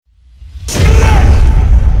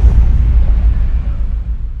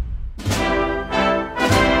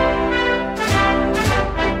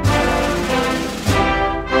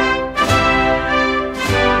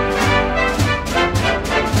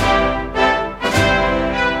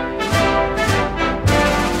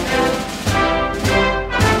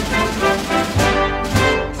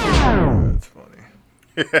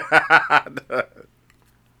Hey,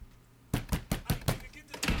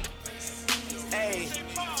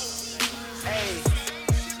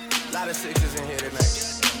 a lot of sixes in here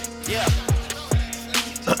tonight. Yeah.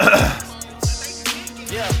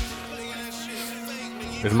 Yeah.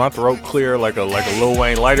 Is my throat clear like a Lil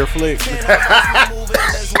Wayne lighter flick?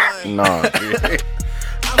 No.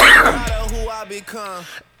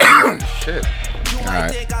 Shit. All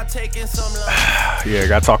right. Yeah,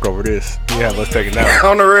 gotta talk over this. Yeah, let's take it down.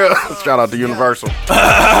 On the real. Shout out to Universal.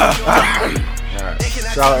 Right.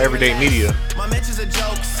 Shout out Everyday Media. My mentions are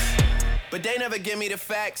jokes, but they never give me the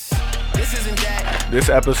facts. This isn't that. This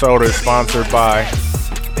episode is sponsored by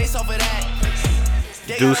Based off of that.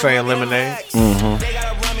 Douce and Lemonade.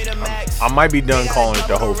 I might be done calling it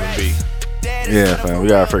the Hope and B. Yeah, fam. We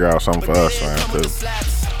gotta figure out something for us, man. Cause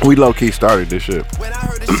we low key started this shit.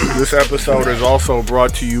 This episode is also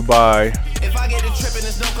brought to you by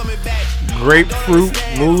Grapefruit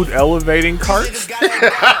Mood Elevating Carts.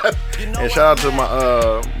 And shout out to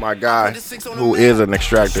my guy who is an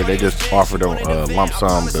extractor. They just offered him a lump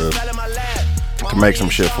sum to make some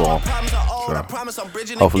shit for him. So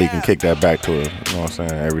hopefully he can kick that back to it. You know what I'm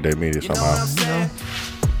saying? Everyday Media somehow. You know,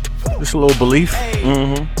 just a little belief.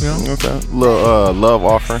 Mm-hmm. You know? Okay. Little love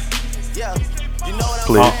offering.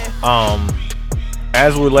 Please.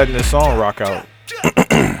 As we're letting this song rock out,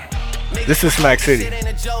 this is Smack City.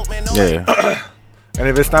 Yeah. And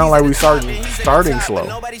if it sounds like we starting slow,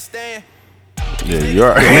 yeah, you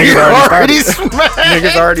already smacked.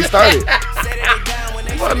 Niggas already started.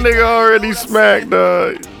 My nigga already smacked,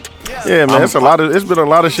 dog. Yeah, man, it's been a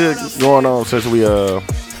lot of shit going on since we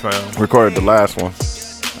recorded the last one.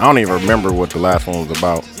 I don't even remember what the last one was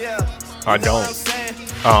about. I don't.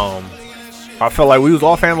 I felt like we was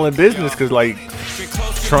off handling business because like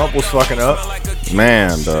Trump was fucking up.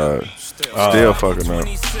 Man, dog. Still fucking up.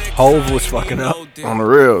 Hove was fucking up. On the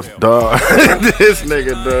real, dog. This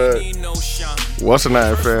nigga, dog. What's the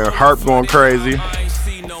name, fam? Harp going crazy.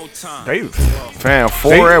 Fam,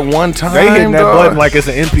 four at one time. They hitting that dog. button like it's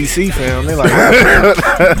an NPC, fam. They like.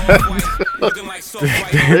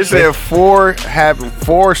 They said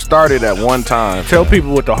four started at one time. Tell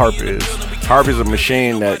people what the harp is. Harp is a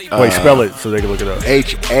machine that. Wait, spell it so they can look it up.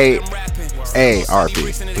 HAARP.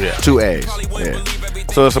 Yeah. 2 A's. Yeah.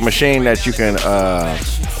 So it's a machine that you can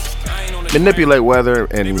manipulate weather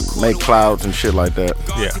and make clouds and shit like that.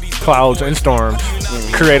 Yeah. Clouds and storms.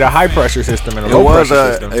 Create a high pressure system and a low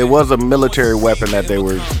pressure system. It was a military weapon that they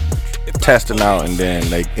were testing out, and then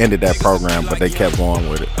they ended that program, but they kept going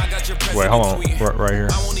with it. Wait, hold on. Right here.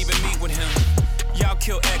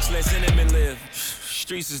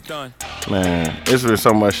 Man, it's been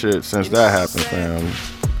so much shit since that happened, fam.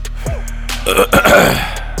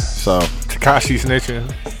 So Tekashi snitching.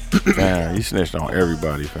 Man, he snitched on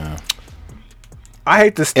everybody, fam. I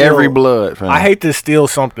hate to steal every blood, fam. I hate to steal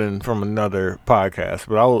something from another podcast,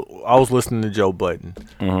 but I was listening to Joe Budden,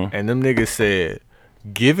 and them niggas said,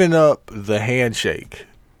 giving up the handshake.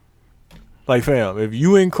 Like, fam, if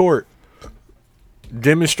you in court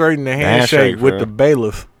demonstrating the handshake with the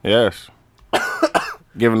bailiff. Yes.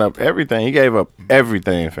 Giving up everything. He gave up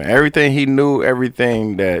everything, fam. Everything he knew,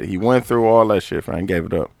 everything that he went through, all that shit, fam. He gave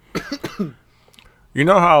it up. You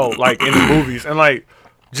know how, like, in the movies, and, like,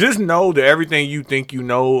 just know that everything you think you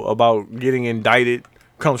know about getting indicted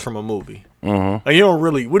comes from a movie. Like, you don't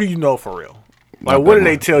really, what do you know for real? Like, what do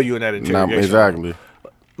they tell you in that interrogation? Exactly.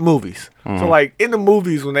 Movies. So, like, in the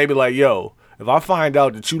movies, when they be like, yo, if I find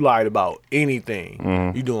out that you lied about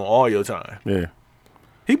anything, you doing all your time. Yeah.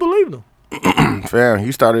 He believed them. Fam,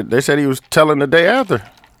 they said he was telling the day after.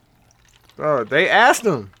 They asked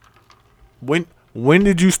him, when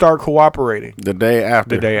did you start cooperating? The day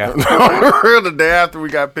after. The day after. The day after we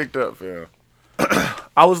got picked up, fam.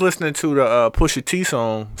 I was listening to the Pusha T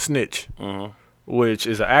song, Snitch, which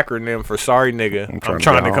is an acronym for Sorry Nigga, I'm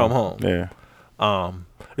trying to come home. Yeah.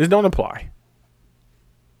 It don't apply.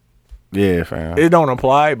 Yeah, fam. It don't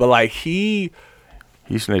apply, but like he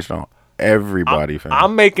snitched on everybody, fam.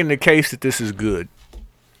 I'm making the case that this is good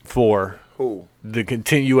for Who? The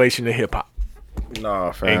continuation of hip hop.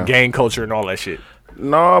 Nah, fam. And gang culture and all that shit.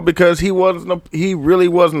 No, because he really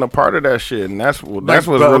wasn't a part of that shit, and that's what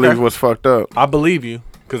really was fucked up. I believe you,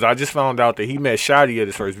 because I just found out that he met Shotty at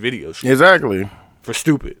his first video shoot. Exactly. For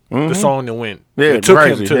Stupid, the song that went. Yeah, it took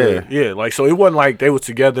crazy, him to like, so it wasn't like they was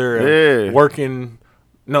together and working.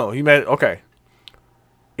 No, he met, okay.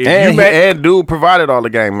 And dude provided all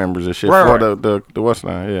the gang members and shit for the what's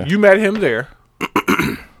name, yeah. You met him there,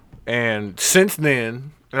 and since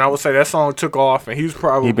then, and I would say that song took off, and he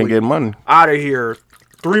been getting money out of here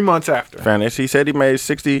 3 months after. He said he made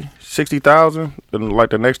 60,000 in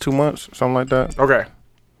like the next 2 months, something like that. Okay,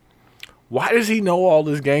 Why does he know all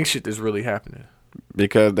this gang shit that's really happening?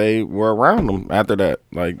 Because they were around him after that.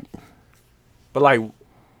 Like, but like,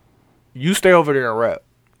 you stay over there and rap.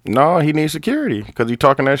 No, he needs security because he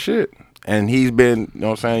talking that shit. And he's been, you know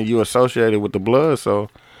what I'm saying, you associated with the blood, so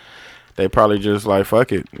they probably just like,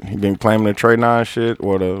 fuck it. He been claiming the Trey 9 shit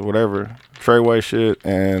or the whatever, Treyway shit,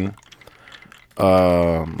 and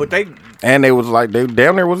but they was like, they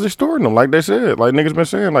damn near was extorting him, like they said. Like niggas been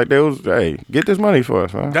saying, like they was, hey, get this money for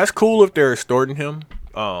us, man. That's cool if they're extorting him.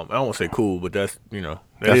 I don't want to say cool, but that's, you know,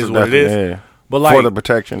 that is what it is. Yeah. But like, for the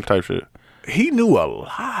protection type shit. He knew a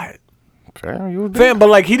lot. Fam, but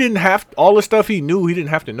like he didn't have all the stuff he knew. He didn't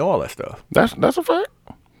have to know all that stuff. That's a fact.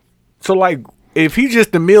 So like, if he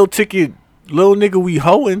just the meal ticket little nigga we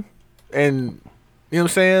hoeing, and you know what I'm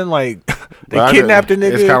saying, like they kidnapped the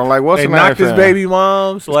nigga. It's kind of like what's they the knocked name, his baby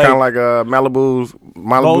moms. It's kind of like Malibu's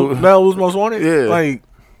Most Wanted. Yeah, like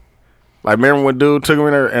remember when dude took him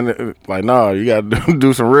in there and like, no, you got to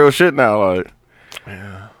do some real shit now. Like,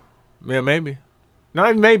 yeah, maybe. Not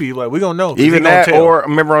even maybe, like, we gonna know. Even that, or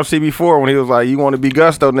remember on CB4 when he was like, you want to be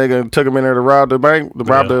Gusto, nigga, and took him in there to rob the bank, to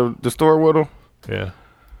rob the store with him? Yeah.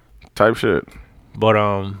 Type shit. But,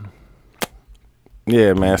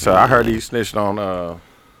 yeah, man, so I heard he snitched on,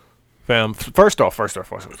 fam, first off. Who's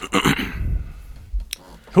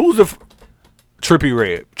the, Trippie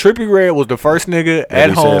Redd. Trippie Redd was the first nigga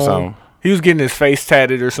at home. He was getting his face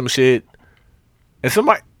tatted or some shit. And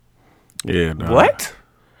somebody. Yeah, no. What?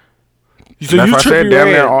 So that's you why I said damn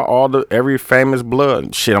Redd. near every famous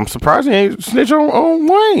blood. Shit, I'm surprised he ain't snitch on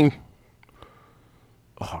Wayne.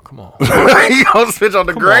 Oh, come on. He gonna snitch on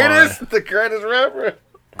the greatest rapper.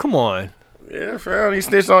 Come on. Yeah, fam, he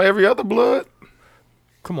snitched on every other blood.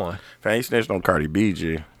 Come on. Fam, he snitched on Cardi B,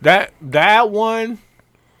 G. That one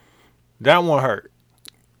hurt.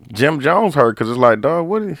 Jim Jones hurt because it's like,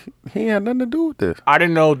 dog, he had nothing to do with this. I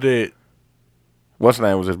didn't know that. What's his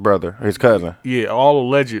name was his brother, his cousin. Yeah, all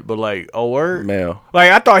alleged, but like, word? Male.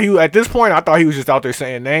 Like, at this point, I thought he was just out there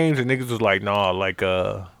saying names, and niggas was like, nah, like,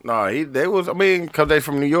 No, they was, I mean, because they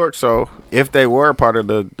from New York, so if they were part of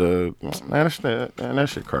the man, that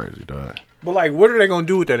shit crazy, dog. But like, what are they gonna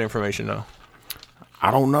do with that information, though?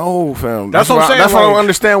 I don't know, fam. That's what I'm saying. That's why I don't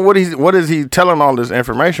understand what is he telling all this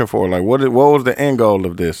information for? Like, what was the end goal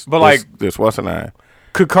of this? But this what's the name?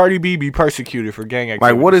 Could Cardi B be persecuted for gang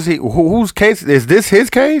activity? Like, what is he? Whose case is this? His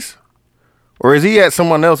case, or is he at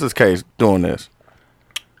someone else's case doing this?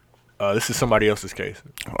 This is somebody else's case.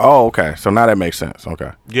 Oh, okay. So now that makes sense.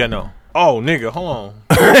 Okay. Yeah, no. Oh, nigga, hold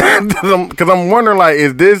on. Because I'm wondering, like,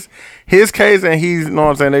 is this his case and he's, you know what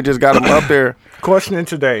I'm saying? They just got him up there. Questioning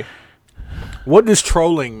today. What does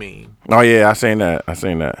trolling mean? Oh yeah, I seen that.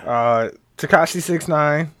 Tekashi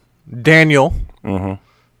 6ix9ine, Daniel.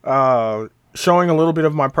 Mm-hmm. Showing a little bit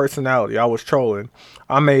of my personality. I was trolling.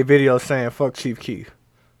 I made videos saying fuck Chief Keef.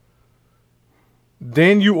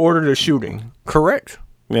 Then you ordered a shooting. Correct?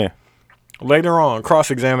 Yeah. Later on,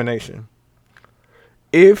 cross-examination.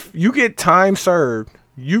 If you get time served,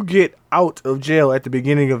 you get out of jail at the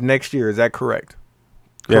beginning of next year. Is that correct?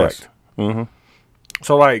 Yes. Mm-hmm.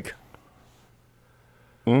 So like,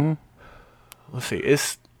 let's see,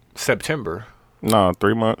 it's September. No,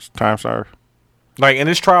 3 months time served. Like, and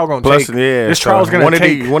this trial gonna take. Yeah, this trial's gonna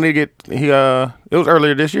take. When did he get? It was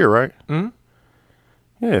earlier this year, right? Hmm.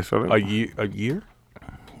 Yeah, so a year.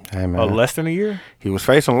 Hey man, less than a year. He was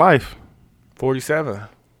facing life. 47.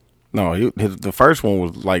 No, the first one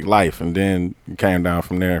was like life, and then it came down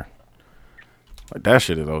from there. Like that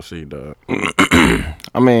shit is OC, dog.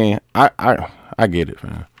 I mean, I get it,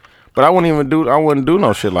 man. But I wouldn't do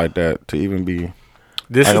no shit like that to even be.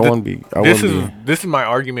 This is my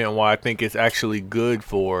argument why I think it's actually good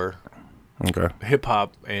for hip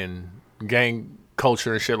hop and gang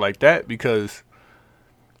culture and shit like that, because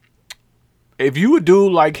if you a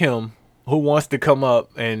dude like him who wants to come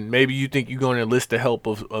up and maybe you think you're going to enlist the help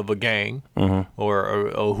of a gang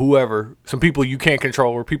or whoever, some people you can't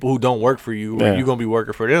control or people who don't work for you, or you're going to be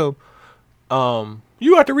working for them,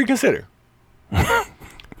 you have to reconsider.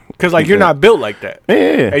 Because, like, you're not built like that.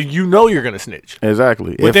 Yeah. And you know you're going to snitch.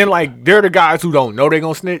 Exactly. But then, like, they're the guys who don't know they're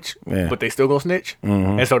going to snitch, but they still going to snitch.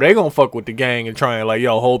 Mm-hmm. And so they going to fuck with the gang and try and, like,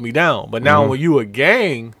 yo, hold me down. But now when you a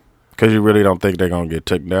gang. Because you really don't think they're going to get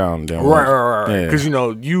took down. Right. Because, you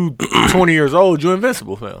know, you 20 years old, you're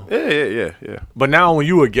invincible, fam. Yeah. But now when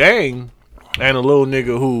you a gang and a little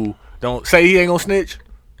nigga who don't say he ain't going to snitch,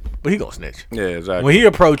 but he going to snitch. Yeah, exactly. When he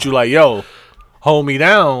approach you like, yo, hold me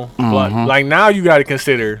down, like now you got to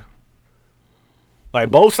consider. Like,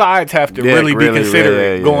 both sides have to really be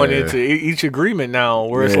considerate going into each agreement now,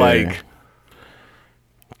 where it's like.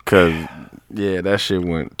 Because, that shit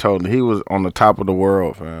went totally. He was on the top of the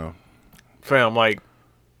world, fam. Fam, like,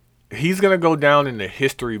 he's gonna go down in the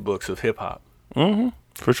history books of hip hop. Mm-hmm.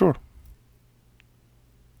 For sure.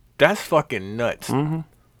 That's fucking nuts. Mm-hmm.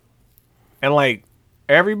 And like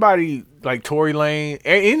everybody, like Tory Lane,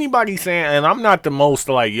 anybody saying, and I'm not the most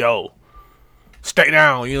like, yo, stay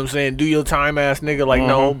down. You know what I'm saying? Do your time, ass nigga. Like,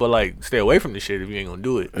 no, but like, stay away from the shit if you ain't gonna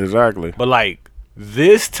do it. Exactly. But like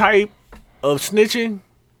this type of snitching,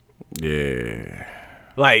 yeah,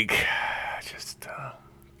 like just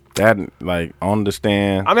that, like, on the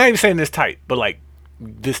stand. I'm not even saying this type, but like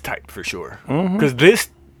this type for sure. Because this,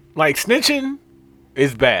 like, snitching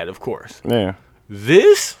is bad, of course. Yeah.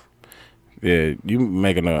 This, yeah, you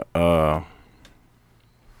making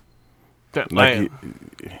like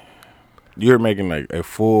you're making like a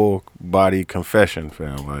full body confession,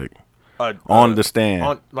 fam. Like on the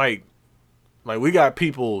stand. Like we got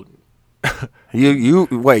people. you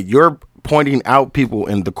wait. You're pointing out people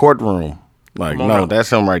in the courtroom. Like, no,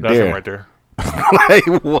 that's him right there. That's him right there.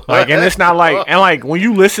 Like, what? Like, and it's not like, and like when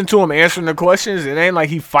you listen to him answering the questions, it ain't like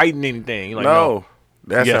he fighting anything. Like, no,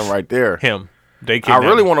 that's him right there. Him. I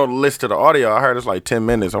really want to listen to the audio. I heard it's like 10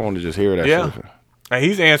 minutes. I want to just hear that shit. And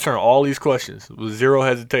he's answering all these questions with zero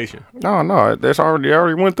hesitation. No, that's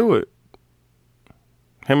already went through it.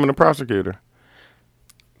 Him and the prosecutor.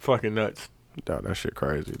 Fucking nuts. Dog, that shit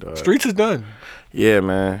crazy, dog. Streets is done. Yeah,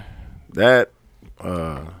 man. That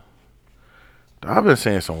I've been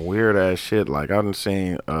seeing some weird ass shit. Like, I've been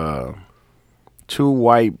seeing 2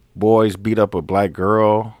 white boys beat up a black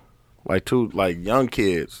girl. Like 2 like young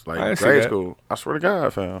kids, like grade school. I swear to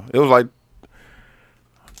God, fam. It was like,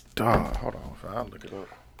 dog. Hold on, fam. I'll look it up.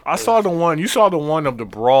 I saw the one. You saw the one of the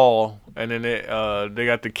brawl, and then they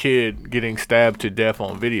got the kid getting stabbed to death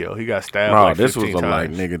on video. He got stabbed. No, like this 15 was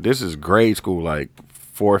times. like, nigga. This is grade school, like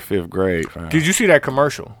 4th, 5th grade, fam. Did you see that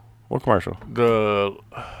commercial? What commercial?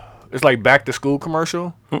 It's like back to school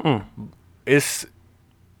commercial. It's.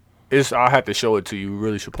 I'll have to show it to you. We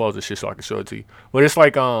really should pause this shit so I can show it to you. But it's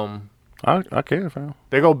like I can, fam.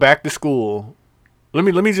 They go back to school. Let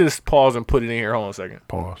me just pause and put it in here. Hold on a second.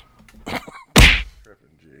 Pause.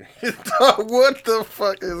 What the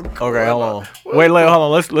fuck is going on? Okay, hold on. Wait, hold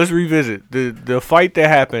on. Let's revisit the fight that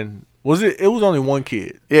happened. Was it? It was only one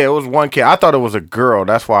kid. Yeah, it was one kid. I thought it was a girl.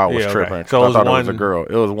 That's why I was tripping. Okay. So I thought it was a girl.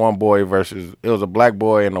 It was one boy versus. It was a black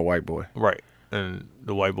boy and a white boy. Right, and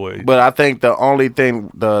the white boy. But I think the only thing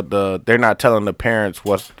they're not telling the parents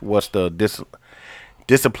what's the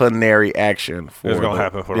disciplinary action that's gonna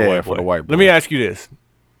happen for the white boy. Let me ask you this,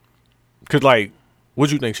 because like,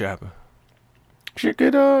 what you think should happen? Should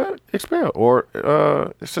get expelled or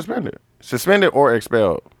suspended or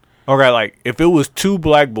expelled. Okay, like if it was 2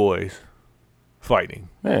 black boys fighting,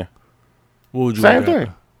 yeah, what would you same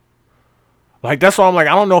thing? Like, that's why I'm like,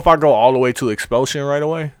 I don't know if I go all the way to expulsion right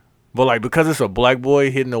away, but like because it's a black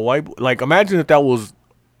boy hitting a white boy, like imagine if that was.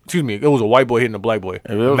 Excuse me, it was a white boy hitting a black boy.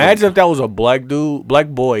 Imagine if that was a black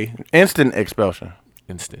boy. Instant expulsion.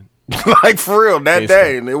 Instant. Like, for real, that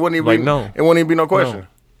day. It wouldn't even it wouldn't even be no question. No.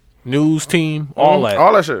 News team, all that.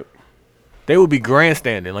 All that shit. They would be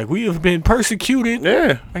grandstanding. Like, we have been persecuted.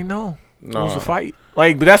 Yeah. Like, no. It was a fight.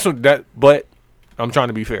 Like, but I'm trying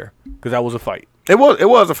to be fair. Because that was a fight. It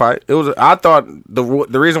was a fight. I thought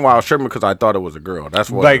the reason why I was tripping because I thought it was a girl. That's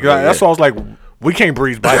what. Like, that's why I was like, we can't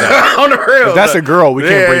breeze by that. On the real. If that's a girl, we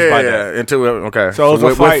can't breeze by that. Okay. So it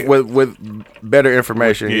was a fight. With better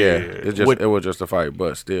information, it was just a fight,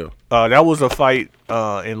 but still. That was a fight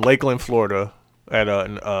in Lakeland, Florida, at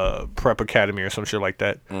a prep academy or some shit like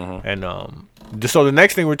that. And so the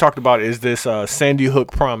next thing we talked about is this Sandy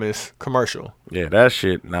Hook Promise commercial. Yeah, that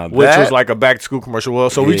shit. Which was like a back to school commercial. Well,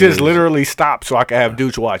 so we just literally stopped so I could have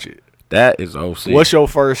Dooch watch it. That is OC. What's your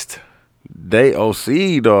first? They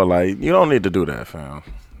OC though. Like, you don't need to do that, fam.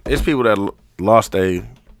 It's people that lost their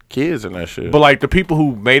kids in that shit. But like the people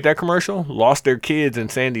who made that commercial lost their kids in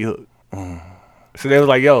Sandy Hook. So they was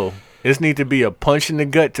like, yo, this need to be a punch in the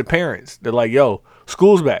gut to parents. They're like, yo,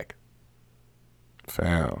 school's back.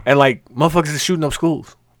 Fam. And like, motherfuckers is shooting up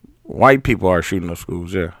schools. White people are shooting up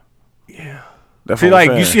schools, yeah. Yeah. That's see,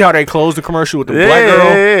 like, you see how they closed the commercial with the black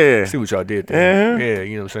girl? Yeah. See what y'all did there. Yeah,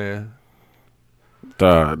 you know what I'm saying?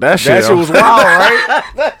 That shit was wild,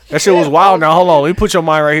 right? That shit was wild. Now, hold on. Let me put your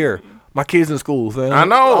mind right here. My kid's in school, fam. I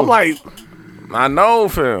know. I'm like. I know,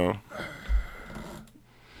 fam.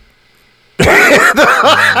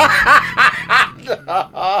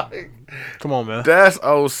 Come on, man. That's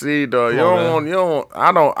OC, dog.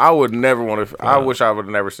 I would never want to. I wish I would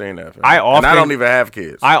have never seen that. Fam. I don't even have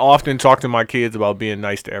kids. I often talk to my kids about being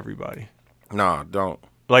nice to everybody. No, don't.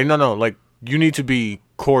 Like, no. Like, you need to be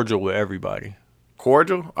cordial with everybody.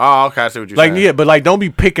 Cordial? Oh, okay, I see what you're Like, saying. yeah, but like, don't be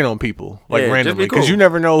picking on people like Yeah, just randomly be because cool. you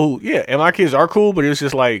never know who. Yeah, and my kids are cool, but it's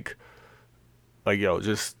just like yo,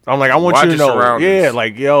 just I'm like, I want Watch you to your know, surroundings. yeah,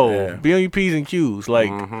 like yo, Yeah. be on your P's and Q's,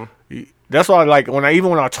 like. That's why, like, when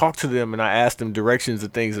I talk to them and I ask them directions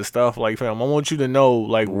and things and stuff, like, fam, I want you to know,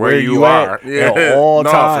 like, where you are. at Yeah. at all No,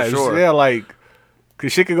 for times. sure. Yeah, like,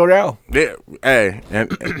 cause shit could go down. Yeah, hey,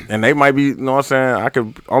 and they might be, you know what I'm saying? I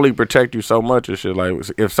could only protect you so much and shit. Like,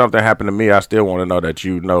 if something happened to me, I still want to know that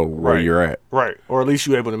you know where you're at. Right. Or at least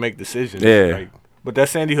you're able to make decisions. Yeah. Like, but that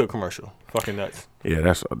Sandy Hook commercial, fucking nuts. Yeah,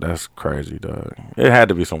 that's crazy, dog. It had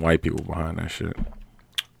to be some white people behind that shit.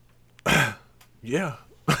 Yeah.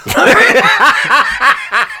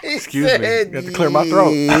 Excuse me. Got to clear my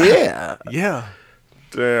throat. Yeah. Yeah.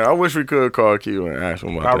 Damn, I wish we could call Q and ask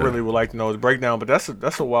him about I that. really would like to know his breakdown, but that's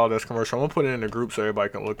a wild ass commercial. I'm gonna put it in the group so everybody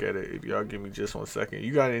can look at it. If y'all give me just 1 second.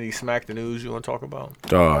 You got any smack the news you want to talk about?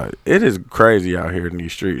 Dog, it is crazy out here in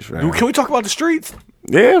these streets, man. Dude, can we talk about the streets?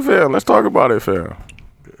 Yeah, fam. Let's talk about it, fam.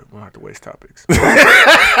 Good. We don't have to waste topics.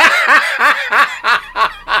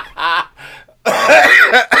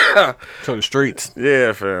 So the streets.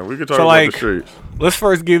 Yeah, fam. We can talk So, about like, the streets. Let's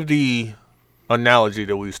first give the analogy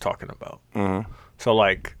that we was talking about. Mm-hmm. So,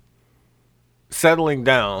 like, settling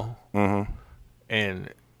down Mm-hmm. and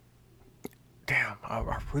damn, I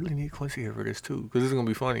really need Quincy here for this too, because this is gonna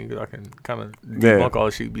be funny. Because I can kind of debunk all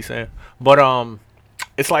the shit you be saying. But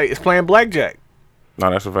it's like it's playing blackjack. No,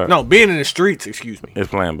 that's a fact. No, being in the streets. Excuse me. It's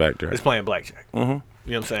playing back there. It's playing blackjack. Mm-hmm. You know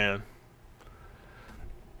what I'm saying?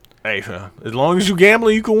 Hey, fam, as long as you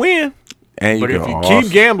gambling, you can win. And But you if can you also-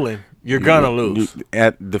 keep gambling, you're gonna lose.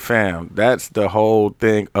 At the fam. That's the whole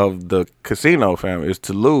thing of the casino, fam, is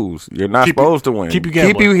to lose. You're not supposed to win. keep you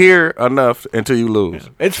gambling. Keep you here enough until you lose.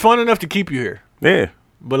 It's fun enough to keep you here, Yeah.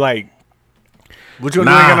 but like, what you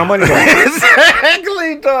gonna do? Ain't got no money left.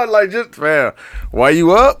 Exactly, dog. Like, just, fam, why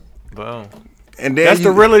you up? But, And then that's the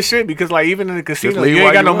you- realest shit because, like, even in the casino, leave you ain't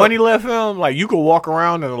while got you no up. money left, fam. Like, you could walk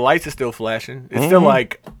around and the lights are still flashing. It's still Mm-hmm.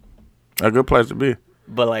 like, a good place to be.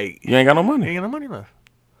 but like, You ain't got no you money. ain't got no money left.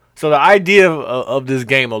 So the idea of this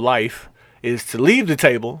game of life is to leave the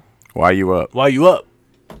table Why you up? while you up.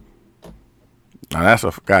 Now, that's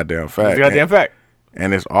a goddamn fact. It's a goddamn fact.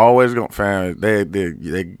 And it's always gonna, fam.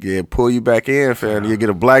 They pull you back in, fam. You get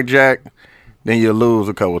a blackjack, then you lose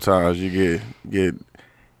a couple times. You get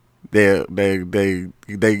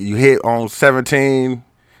you hit on 17,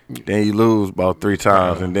 then you lose about 3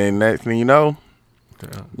 times, and then next thing you know,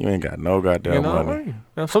 you ain't got no goddamn You know, money.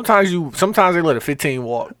 man. Sometimes they let a 15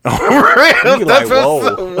 walk. Real? You like,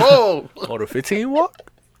 whoa. whoa. Oh, the 15 walk?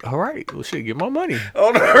 All right. Well, shit, get my money.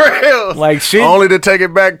 On the real. Like, shit. Only to take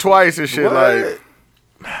it back twice and shit. What? Like,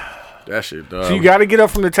 that shit, dog. So you got to get up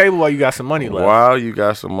from the table while you got some money left. Wow, you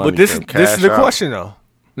got some money. But this is fam. Cash the out. question, though.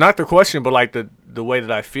 Not the question, but like the way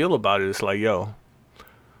that I feel about it. It's like, yo,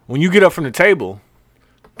 when you get up from the table,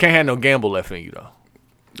 can't have no gamble left in you, though.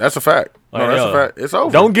 That's a fact. Like, No, that's yo, a fact. It's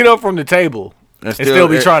over. Don't get up from the table and still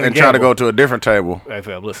be trying to and gamble. try to go to a different table. Hey,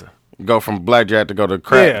 fam, listen. Go from blackjack to go to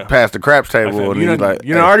crap, Yeah. past the craps Hey, table, fam, and you he's done, like,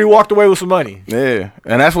 you done hey. already walked away with some money. Yeah,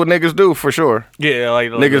 and that's what niggas do for sure. Yeah, like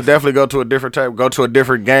Niggas definitely go to a different table, go to a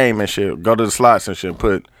different game and shit. Go to the slots and shit.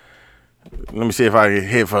 Let me see if I can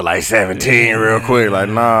hit for like 17 real quick. Like,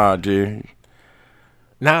 nah, G.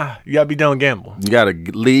 Nah, you gotta be done gambling. You gotta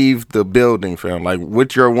leave the building, fam. Like,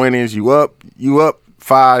 with your winnings, you up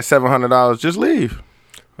 $500-$700. Just leave.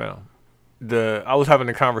 Fam, I was having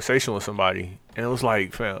a conversation with somebody, and it was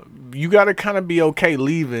like, fam, you gotta kind of be okay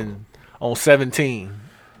leaving on 17.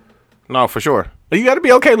 No, for sure. Like, you gotta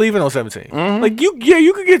be okay leaving on 17. Mm-hmm. Like you could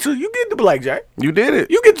get the blackjack. You did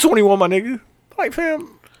it. You get 21, my nigga. Like,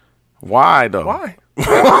 fam, Why though? why?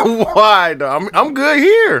 Why though? I'm good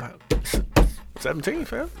here. 17,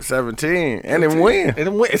 fam. 17 and then win And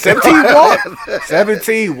then win. 17 walks.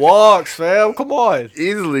 17 walks, fam. Come on.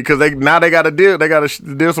 easily because they got to deal. They got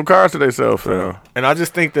to deal some cards to themselves, fam. And I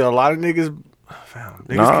just think that a lot of niggas, fam,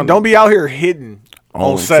 Nah. don't be out here hitting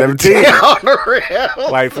on 17. on the real.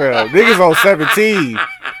 Like, fam, niggas on 17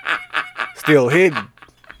 still hitting.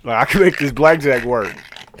 Like, I can make this blackjack work.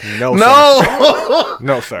 No, sir. No,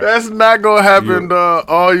 No, sir. that's not gonna happen, dog.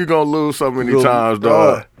 Oh, you gonna lose so many You- times,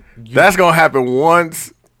 dog. dog. That's gonna happen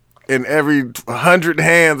once in every 100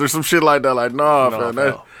 hands or some shit like that. Like, nah, No, fam.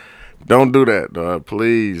 fam. Don't do that, dog.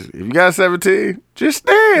 Please. If you got 17, just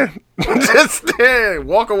stand. Just stand.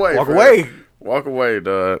 Walk away. Walk fam. away. Walk away,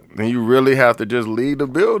 dog. And you really have to just leave the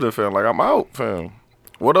building, fam. Like, I'm out, fam.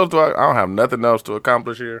 What else do I don't have nothing else to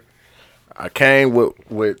accomplish here. I came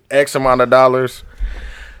with X amount of dollars.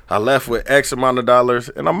 I left with X amount of dollars,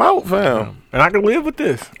 and I'm out, fam. And I can live with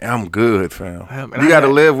this. I'm good, fam. And You got to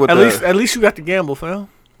live with at least you got to gamble, fam.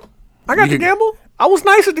 I got to gamble. I was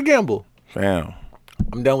nice at the gamble. Fam.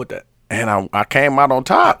 I'm done with that. And I came out on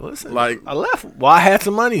top. Listen, like I left. Well, I had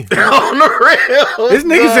some money. on the real. This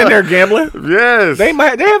niggas in there gambling. Yes. They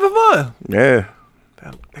having fun. Yeah.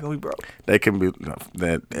 They gonna be broke. They can be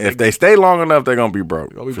that if they stay long enough, they're gonna be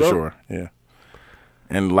broke for sure. Yeah.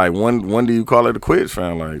 And like when do you call it a quits,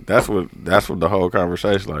 fam? Like that's what the whole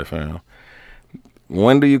conversation like, fam.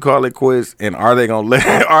 When do you call it quits? And are they gonna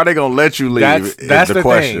let you leave? That's the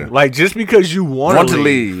question. Thing. Like just because you want to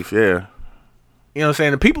leave, yeah. You know what I'm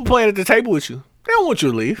saying? The people playing at the table with you, they don't want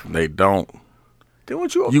you to leave. They don't. They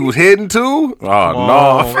want you. You was hitting too? Oh,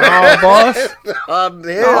 no, boss.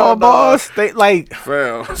 No, boss. They like.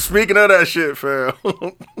 Fam. Speaking of that shit, fam.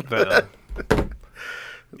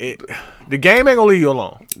 The game ain't gonna leave you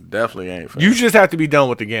alone. Definitely ain't, fam. You just have to be done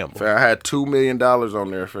with the gamble. Fam, I had $2 million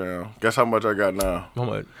on there, fam. Guess how much I got now? How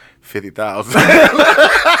much? 50,000.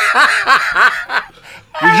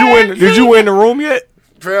 Did you win the room yet?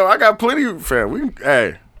 Fam, I got plenty. Fam,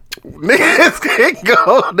 hey, niggas can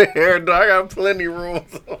go there. Dog. I got plenty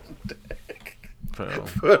rooms on deck.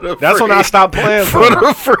 That's when I stopped playing for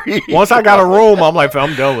the free. Once I got a room, I'm like,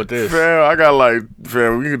 I'm done with this. Fam, I got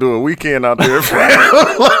we can do a weekend out there.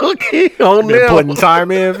 Fam, low-key on them. Putting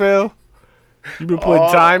time in, fam. You been putting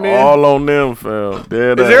time in? All on them, fam. Is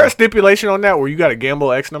there a stipulation on that where you got to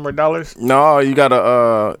gamble X number of dollars? No, you got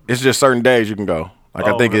to. It's just certain days you can go. Like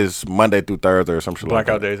I think it's Monday through Thursday or some shit like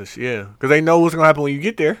that. Blackout days and shit, yeah. Because they know what's going to happen when you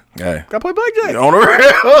get there. Hey. Got to play blackjack. On the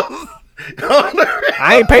real.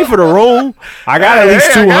 I ain't pay for the room. I got at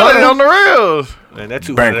least 200. I got it on the reals. Man, that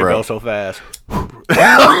 200 goes so fast.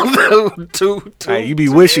 Hey, you be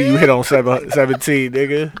wishing you hit on 17,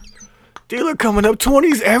 nigga. Dealer coming up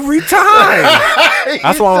 20s every time.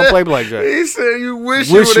 That's why I don't play blackjack. He said you wish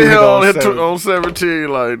you would have hit on 17.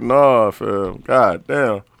 Like, nah, fam. God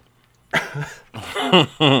damn.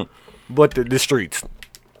 But the streets.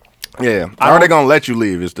 Yeah. Are they gonna let you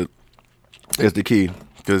leave is the key.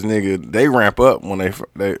 Because, nigga, they ramp up when they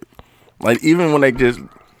like, even when they just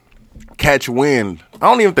catch wind. I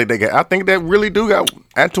don't even think they I think they really do got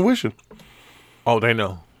at tuition. Oh, they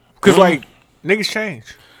know. Because, like, niggas change.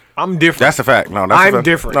 I'm different. That's a fact. No, I'm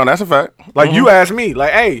different. No, that's a fact. Like, you ask me,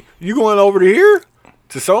 like, hey, you going over to here?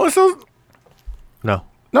 To so-and-so? No.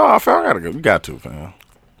 No, I gotta go. You got to, fam.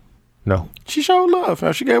 No. She showed love,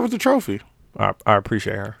 fam. She gave us the trophy. I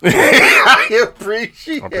appreciate her. I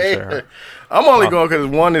appreciate her. I'm only going because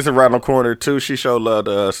one is around the corner. Two, she showed love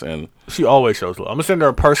to us, and she always shows love. I'm gonna send her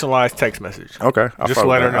a personalized text message. Okay, just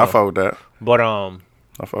let her know. I fuck with that. But I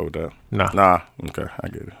fuck with that. Nah. Okay, I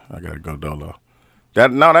get it. I gotta go dolo.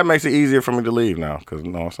 That makes it easier for me to leave now because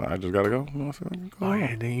I just gotta go. Oh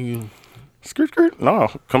yeah, then you skirt. No,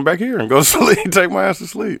 come back here and go sleep. Take my ass to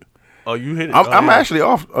sleep. Oh, you hit it. I'm actually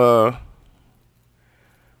off.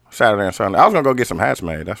 Saturday and Sunday. I was gonna go get some hats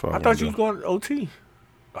made. That's what I thought you was going to OT.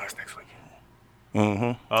 Oh, that's next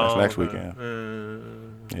weekend. That's next weekend.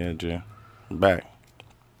 Yeah, Jim. I'm back.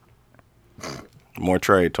 More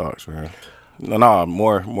trade talks, man. No,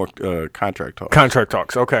 more contract talks. Contract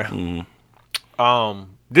talks. Okay.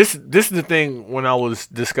 This is the thing. When I was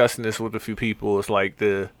discussing this with a few people, it's like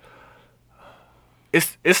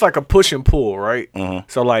it's like a push and pull, right?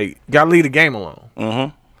 So like, you gotta leave the game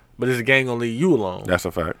alone. But is the game gonna leave you alone? That's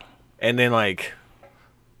a fact. And then, like,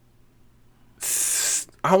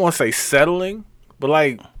 I don't want to say settling, but,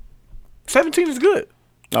 like, 17 is good.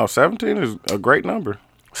 No, 17 is a great number.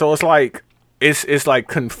 So it's like like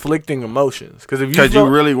conflicting emotions. Because you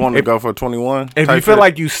really want to go for 21? If you feel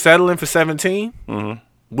like you settling for 17,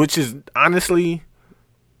 which is honestly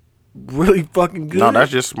really fucking good. No,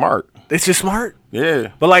 that's just smart. It's just smart?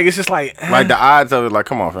 Yeah. But, like, it's just like... Like, the odds of it, like,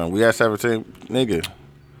 come on, fam. We at 17, nigga.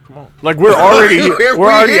 Like we're already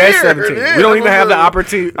at 17. Yeah, we don't even have the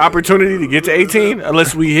opportunity to get to 18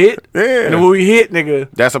 unless we hit. Yeah. And when we hit, nigga,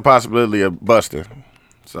 that's a possibility of busting.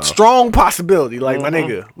 So. Strong possibility. Like my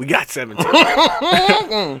nigga, we got 17.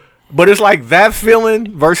 But it's like that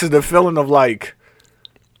feeling versus the feeling of like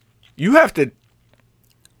you have to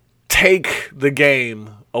take the game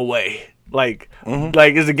away. Like,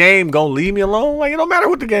 is the game gonna leave me alone? Like, it don't matter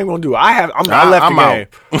what the game gonna do. I left the game.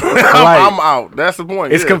 I'm out. That's the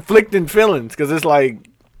point. It's conflicting feelings because it's like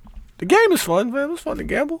the game is fun, man. It's fun to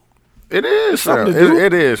gamble. It is, fam.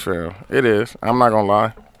 It is, fam. It is. I'm not gonna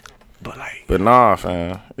lie. But nah,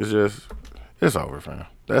 fam. It's over, fam.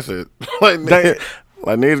 That's it. Like,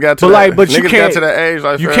 Like niggas got to you can't, got to that age.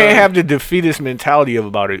 Like you can't have the defeatist mentality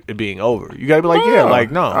about it being over. You gotta be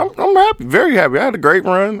like, no. I'm happy, very happy. I had a great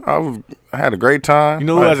run. I had a great time. You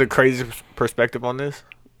know who has a crazy perspective on this?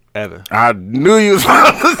 Evan. I knew you was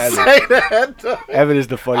about to say that. Evan is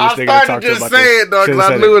the funniest nigga to talk to about this. I started just saying, dog,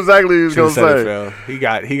 because I knew exactly what he was gonna say.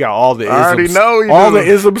 He got all the isms. I already know you all the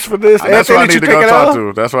isms for this. That's what I need to go talk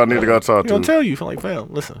to. That's what I need to go talk to. He'll tell you, like,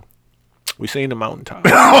 fam, listen. We seen the mountaintop.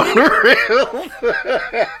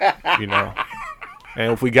 You know.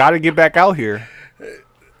 And if we got to get back out here,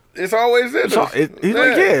 it's always in us. He's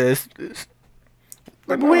like, it's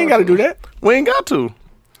we ain't got to do that. We ain't got to.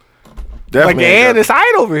 Definitely. Like, and it's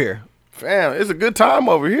hot over here. Fam, it's a good time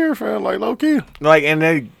over here, fam. Like, low key. Like, and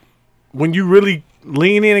then when you really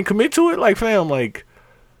lean in and commit to it, like, fam, like,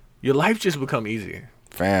 your life just become easier.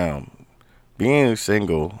 Fam, being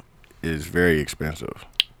single is very expensive.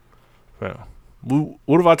 Fam,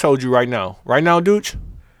 what if I told you right now? Right now, Dooch,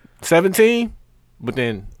 17, but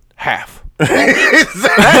then half.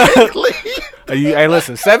 Exactly. Hey,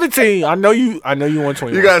 listen, 17. I know you want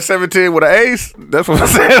 21. You got 17 with an ace. That's what I'm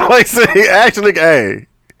saying. Like, say, actually, hey,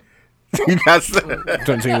 you got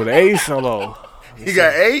 17 with an ace. Hold on. You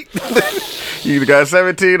got 8. You either got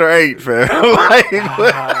 17 or 8, fam. Like,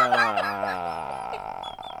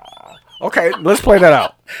 okay, let's play that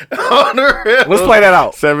out. Let's play that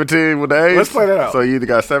out. 17 with the ace. Let's play that out. So you either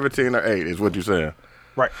got 17 or 8 is what you're saying.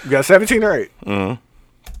 Right. You got 17 or 8. Mm-hmm.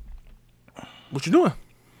 What you doing?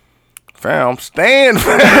 Fam, I'm staying.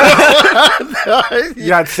 You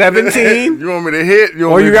got 17? You want me to hit?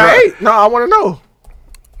 Or you got 8? No, I want to know.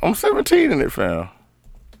 I'm 17 in it, fam.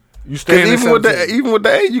 You staying even with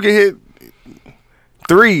the 8, you can hit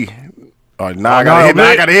 3. Oh, I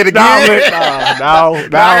gotta hit again. Now,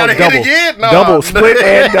 double. Hit again? No. Double, split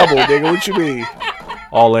and double, nigga. What you mean?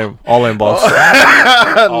 All in, boss.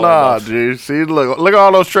 Nah, G. See, look at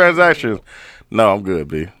all those transactions. No, I'm good,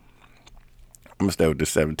 B. I'm gonna stay with this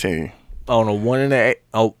 17. On a 1 and a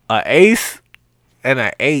 8, an ace and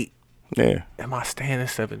an 8. Yeah. Am I staying at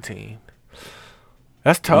 17?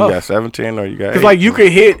 That's tough. You got 17 or you got 8? Because, like, you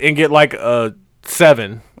could hit and get, like, a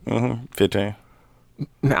 7. 15.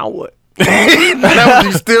 Now what? Now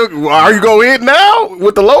you still, are you going to hit now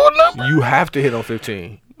with the lower number? You have to hit on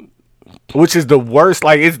 15. Which is the worst.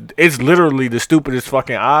 Like, it's literally the stupidest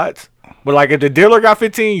fucking odds. But, like, if the dealer got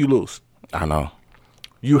 15, you lose. I know.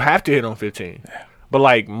 You have to hit on 15. But,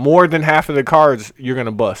 like, more than half of the cards, you're going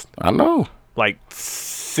to bust. I know. Like,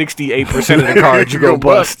 68% of the cards, you're going to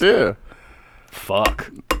bust. Yeah. Fuck.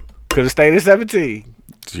 Could have stayed at 17.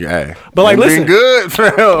 Yeah. But, like, listen. Good,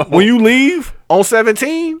 fam. When you leave on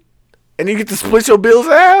 17 and you get to split your bills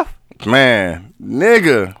half. Man,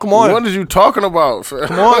 nigga. Come on. What are you talking about, fam?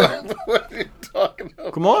 Come on. What are you talking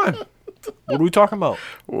about? Come on. What are we talking about?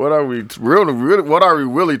 What are we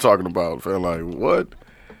really talking about, fam? Like, what?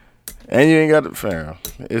 And you ain't got the fam.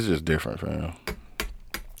 It's just different, fam.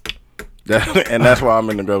 And that's why I'm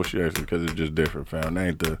in negotiations, because it's just different, fam. It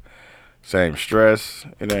ain't the same stress.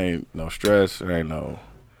 It ain't no stress. It ain't no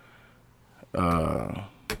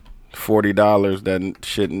 $40 that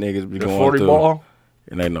shit niggas be going 40 through. ball?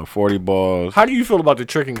 It ain't no 40 balls. How do you feel about the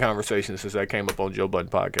tricking conversation since that came up on Joe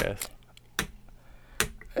Budden podcast?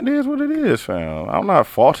 It is what it is, fam. I'm not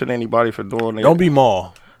faulting anybody for doing it. Don't be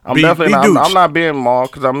Maul. I'm definitely not. I'm not being Maul,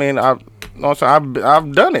 because I mean, I've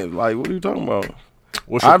done it. Like, what are you talking about?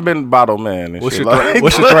 I've been bottle man. And what's shit.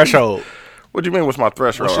 What's your threshold? What do you mean? What's my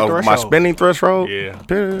threshold? What's your threshold? My spending threshold? Yeah.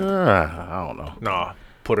 I don't know. Nah,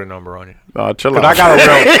 put a number on it. No, chill out. I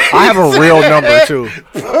have a real number too.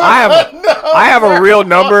 I have a real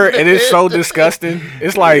number, and it's so disgusting.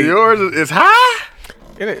 It's like yours is high.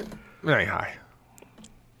 It ain't high.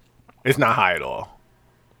 It's not high at all.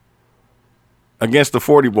 Against the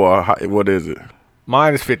 40 ball, what is it?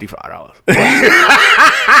 Mine is $55.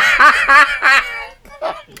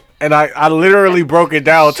 And I literally broke it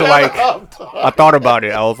down to like, I thought about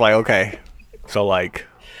it. I was like, okay, so like,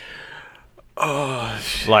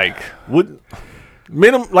 what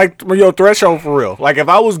minimum, like your threshold for real? Like, if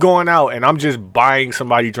I was going out and I'm just buying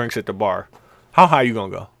somebody drinks at the bar, how high you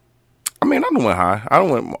gonna go? I mean, I don't went high. I don't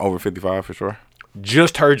went over 55 for sure.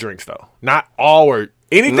 Just her drinks though, not all or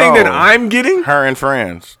anything that I'm getting. Her and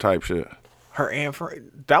friends type shit. Her and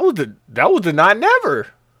friends. That was the not never.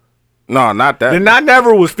 No, not that. The not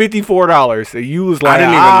never was $54. And you was like,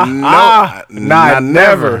 I didn't even know. Not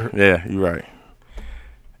never. Yeah, you're right.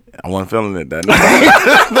 I wasn't feeling it that night.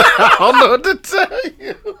 I don't know what to tell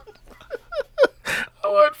you. I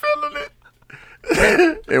wasn't feeling it.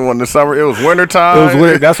 It wasn't the summer. It was winter time. It was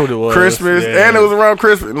winter. That's what it was. Christmas, yeah. And it was around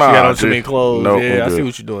Christmas. Nah, she had on too many clothes. Nope, yeah, I see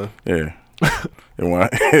what you're doing. Yeah,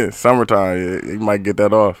 Summertime, you might get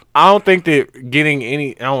that off. I don't think that getting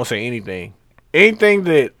I don't want to say anything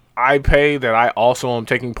that I pay that I also am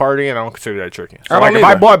taking part in, I don't consider that tricking. So like if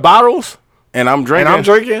I bought bottles and I'm drinking,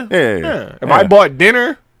 yeah. If I bought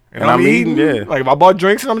dinner and I'm eating, yeah. Like if I bought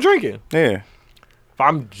drinks and I'm drinking, yeah. If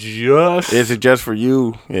I'm just, is it just for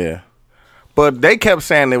you? Yeah. But they kept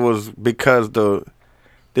saying it was because the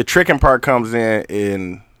tricking part comes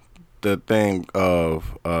in the thing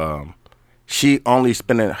of her only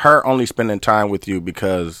spending time with you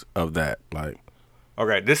because of that. Like,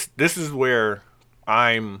 okay, this is where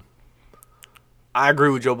I agree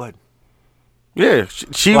with Joe Budden. Yeah,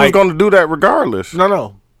 she was going to do that regardless.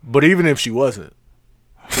 No, but even if she wasn't,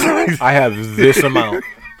 I have this amount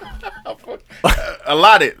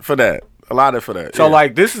allotted for that. So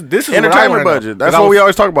like this is entertainment budget. That's what we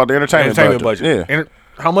always talk about, the entertainment budget. Yeah.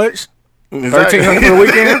 How much? $1,300 for the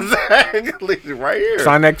weekend. Exactly, right here.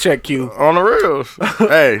 Sign that check, Q. On the reels.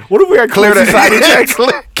 Hey, what if we had clear that checks?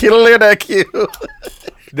 Clear that Q.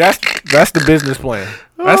 That's the business plan.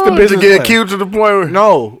 That's the business to get plan. Q to the point where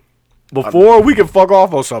no, before we can fuck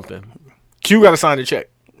off on something, Q got to sign the check.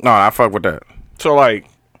 No, I fuck with that. So like,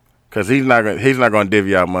 because he's not gonna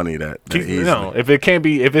divvy out money that easily. No, if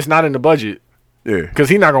it's not in the budget, yeah, because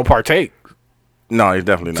he's not gonna partake. No, he's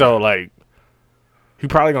definitely not. So like, he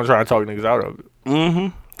probably gonna try to talk niggas out of it.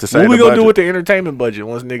 Mm-hmm. What we gonna do with the entertainment budget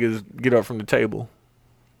once niggas get up from the table?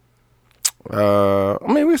 I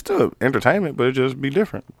mean, we still entertainment, but it just be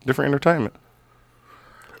different entertainment.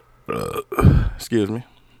 Excuse me.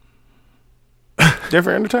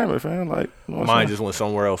 Different entertainment, fam. Like mine just went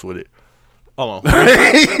somewhere else with it. Hold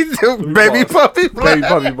on. Baby puppy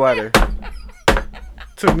bladder.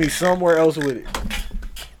 Took me somewhere else with it.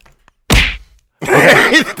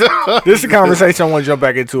 This is a conversation I want to jump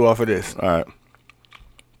back into off of this. All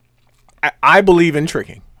right. I believe in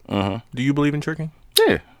tricking. Mm-hmm. Do you believe in tricking?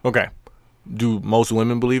 Yeah. Okay. Do most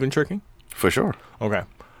women believe in tricking? For sure. Okay.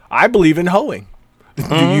 I believe in hoeing.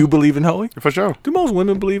 Mm-hmm. Do you believe in hoeing? For sure. Do most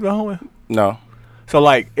women believe in hoeing? No. So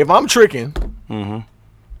like, if I'm tricking, mm-hmm,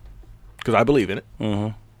 because I believe in it,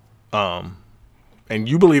 mm-hmm, and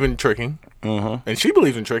you believe in tricking, mm-hmm, and she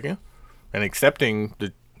believes in tricking, and accepting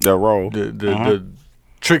the role, the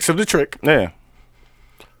tricks of the trick. Yeah.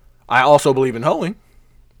 I also believe in hoeing.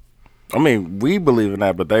 I mean, we believe in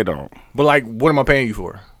that, but they don't. But like, what am I paying you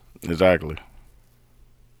for? Exactly.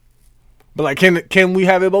 But like, can we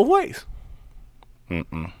have it both ways?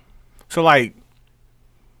 Mm-mm. So like,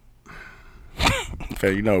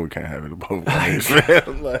 okay, you know we can't have it both ways.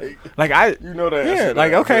 like I, you know that. Yeah,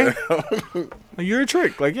 like okay, you're a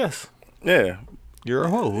trick. Like yes, yeah, you're a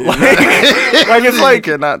hoe. Like it's like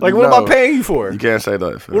what am I paying you for? You can't say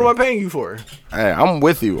that. What am I paying you for? Hey, I'm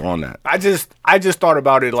with you on that. I just thought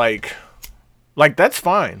about it like that's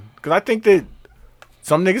fine because I think that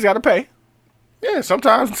some niggas got to pay. Yeah,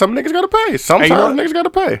 sometimes some niggas got to pay. Sometimes niggas got to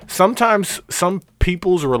pay. Sometimes some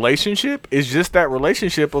people's relationship is just that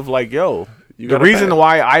relationship of like, yo, the reason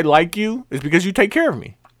why I like you is because you take care of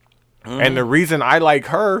me. Mm-hmm. And the reason I like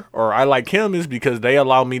her or I like him is because they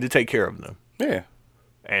allow me to take care of them. Yeah.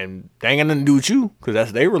 And they ain't got nothing to do with you because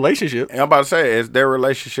that's their relationship. And I'm about to say, it's their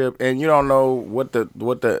relationship, and you don't know what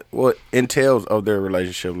entails of their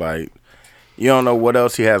relationship. Like, you don't know what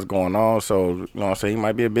else he has going on. So, you know what I'm saying? He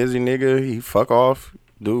might be a busy nigga. He fuck off.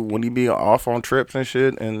 Dude, when he be off on trips and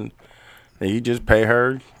shit, and he just pay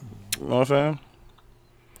her. You know what I'm saying?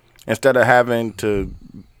 Instead of having to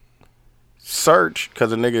search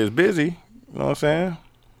because the nigga is busy. You know what I'm saying?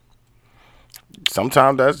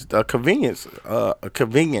 Sometimes that's a convenience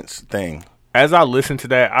thing. As I listen to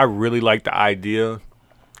that, I really like the idea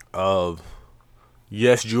of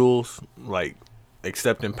Yes Jules, like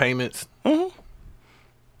accepting payments. Mm-hmm.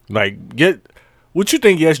 Like, what you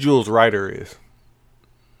think Yes Jules' writer is?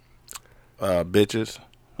 Bitches.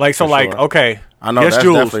 Like, so, like, sure. Okay. I know, yes, that's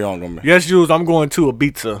Jules, definitely on them. Yes, Jules, I'm going to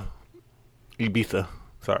Ibiza.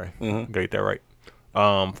 Sorry. Mm-hmm. Get that right.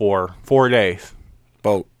 For 4 days.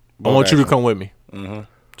 Boat I want you to come with me. Mm-hmm.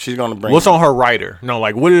 She's going to bring what's on her rider? No,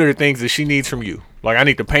 like, what are the things that she needs from you? Like, I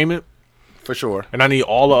need the payment. For sure. And I need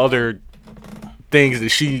all the other things that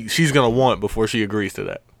she's going to want before she agrees to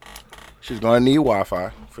that. She's going to need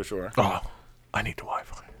Wi-Fi, for sure. Oh, I need the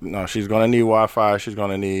Wi-Fi. No, she's going to need Wi-Fi. She's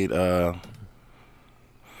going to need,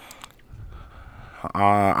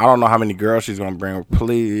 I don't know how many girls she's going to bring.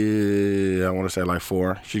 Please, I want to say like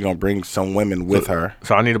 4. She's going to bring some women with her.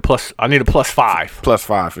 So I need a plus 5. Plus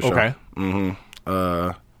 5, for sure. Okay.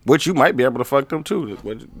 Mm-hmm. Which you might be able to fuck them, too.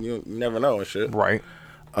 You never know and shit. Right.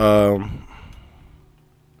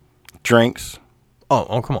 Drinks.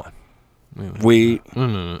 Oh, come on. Weed.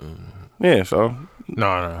 Mm-hmm. Yeah, so.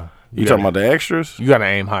 No. You talking about the extras? You gotta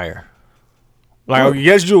aim higher. Like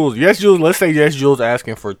Yes Jules. Let's say Yes Jules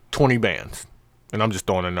asking for 20 bands, and I'm just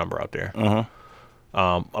throwing a number out there.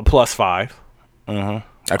 A +5.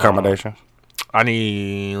 Accommodations. I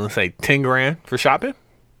need, let's say, 10 grand for shopping.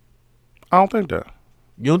 I don't think that.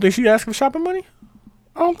 You don't think she asking for shopping money?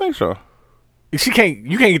 I don't think so. You can't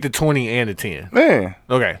get the 20 and the 10. Man.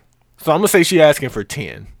 Okay. So I'm gonna say she asking for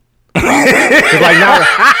 10. Like now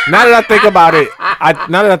that I think about it,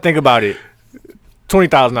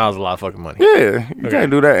 $20,000 is a lot of fucking money. Yeah, you can't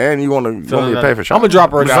do that, and you want me to pay for shopping. I'm gonna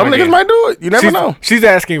drop her down. Some niggas might do it. You never know. She's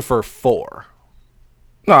asking for 4.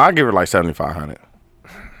 No, I'll give her like $7,500.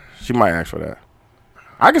 She might ask for that.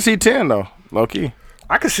 I can see 10 though, low key.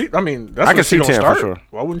 I can see. I mean, I can see 10 for sure.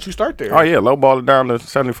 Why wouldn't you start there? Oh yeah, low ball it down to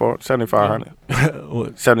 7,500,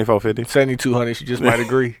 7,450, 7,200. She just might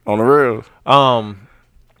agree on the real.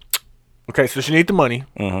 Okay, so she need the money.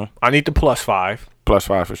 I need the +5.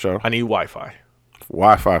 +5 for sure. I need Wi-Fi.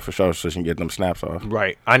 Wi-Fi for sure, so she can get them snaps off.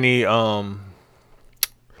 Right. I need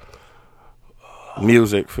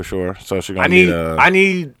music for sure. So she gonna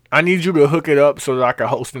I need you to hook it up so that I can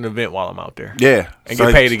host an event while I'm out there. Yeah, and so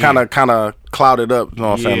get paid again. Kind of cloud it up. You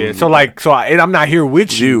know what I'm saying? Yeah. I'm not here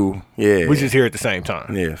with you. Yeah, we're just here at the same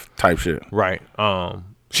time. Yeah, type shit. Right.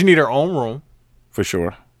 She need her own room for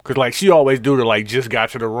sure. Cause like she always do the like just got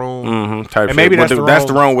to the room. Type and shit. Maybe that's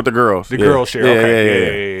the room with the girls. The girls share.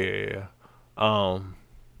 Okay. Yeah. Or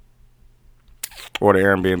the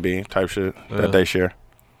Airbnb type shit that they share.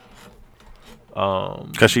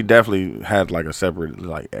 Cause she definitely had like a separate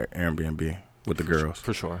like Airbnb with the girls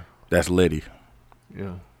for sure. That's litty.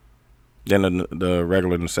 Yeah. Then the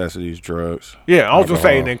regular necessities, drugs. Yeah, I was gonna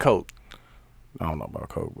say and then coke. I don't know about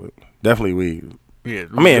coke, but definitely weed. Yeah.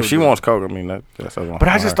 I mean, if she wants coke, I mean that's. But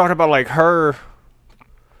I just thought about like her.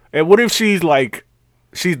 And what if she's like,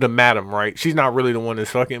 she's the madam, right? She's not really the one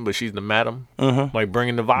that's fucking, but she's the madam. Like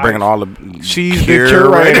bringing the vibes. Bringing all the. She's the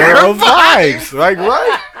curator of vibes. Like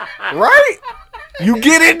right. You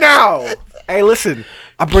get it now. Hey, listen.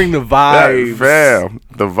 I bring the vibes. Fam,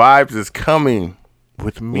 the vibes is coming.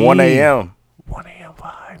 With me. 1 a.m. 1 a.m.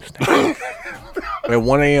 vibes. At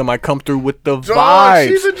 1 a.m. I come through with the vibes.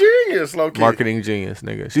 She's a genius, low key. Marketing genius,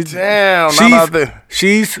 nigga.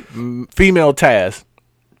 She's female Taz.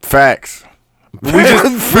 Facts. We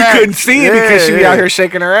couldn't see it because she be out here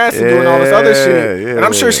shaking her ass and doing all this other shit. And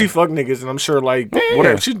I'm sure she fuck niggas, and I'm sure like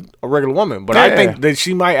whatever. She's a regular woman, but I think that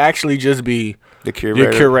she might actually just be the curator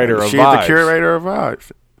of vibes. She's the curator of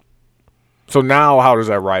vibes. So now, how does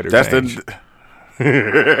that writer? That's change?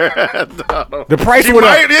 The price went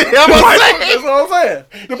up. That's what I'm saying.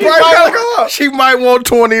 The price gotta go up. She might want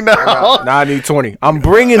 20 now. Now I need 20. I'm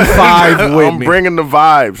bringing 5 with me. I'm bringing the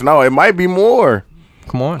vibes. No, it might be more.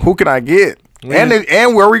 Come on. Who can I get? Yeah.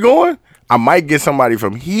 And where are we going? I might get somebody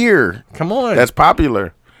from here. Come on. That's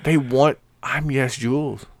popular. They want. I'm Yes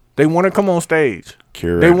Jules. They want to come on stage.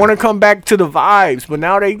 Curator. They want to come back to the vibes, but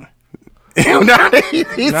now they.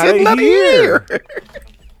 He's not here.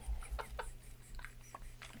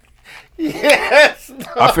 Yes.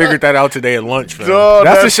 I figured that out today at lunch.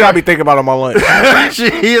 That's the shit I be thinking about on my lunch. She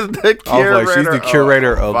is the curator. She's the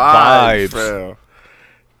curator of vibes.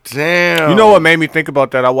 Damn. You know what made me think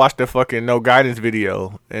about that? I watched the fucking No Guidance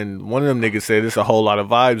video, and one of them niggas said there's a whole lot of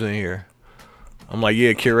vibes in here. I'm like,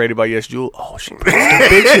 yeah, curated by Yes Jules. Oh, she brings the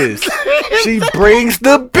bitches. She brings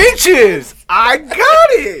the bitches. I got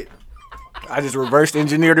it. I just reversed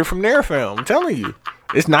engineered it from there, fam. I'm telling you.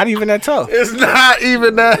 It's not even that tough. It's not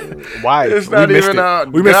even that. Why? It's not even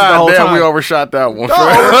that. We missed it the whole time. We overshot that one.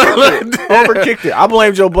 Overkicked it. I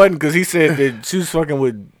blame Joe Budden because he said that she was fucking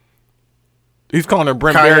with. He's calling her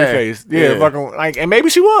Brent Berryface. Yeah, fucking like, and maybe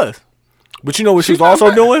she was. But you know what she was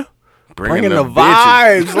also doing? Bringing the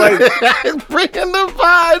vibes. Like bringing the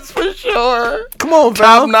vibes for sure. Come on,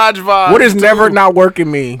 top notch vibes. What is never not working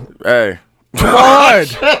me? Hey. Come on.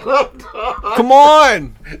 Come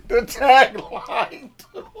on. The tagline.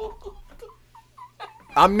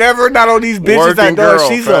 I'm never not on these bitches Working that does. girl,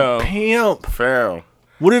 She's fam. a pimp. Fam.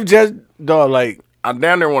 What if just dog like I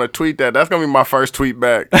damn near want to tweet that. That's gonna be my first tweet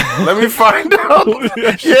back. Let me find out.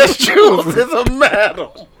 Yes, Jules is a madam.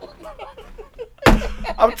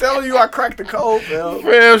 I'm telling you, I cracked the code, fam.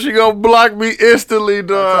 Fam, she gonna block me instantly,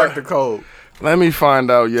 dog. I cracked the code. Let me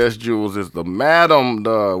find out. Yes, Jules is the madam.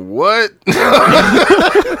 The what?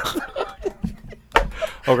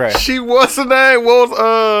 Okay. She what's her name? What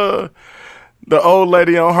was the old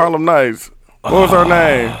lady on Harlem Nights? What was her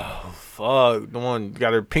name? Fuck, the one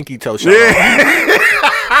got her pinky toe shot. Yeah.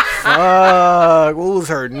 Fuck, what was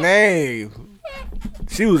her name?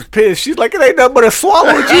 She was pissed. She's like, it ain't nothing but a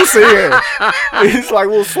swallow juice in here. He's like,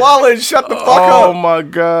 well, swallow and shut the fuck up. Oh my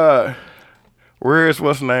God. Where's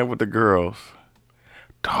what's the name with the girls?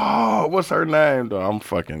 Dog, what's her name though?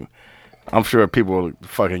 I'm sure people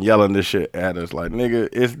fucking yelling this shit at us like, nigga,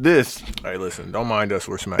 it's this. Hey, listen, don't mind us.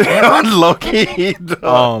 We're smacking. Low key,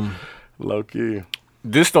 dog. Low key.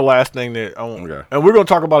 This the last thing that I want, Okay. and we're gonna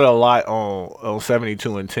talk about it a lot on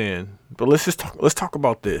 72 and 10. But let's talk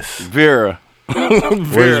about this. Vera.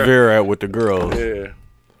 Where's Vera at with the girls? Yeah.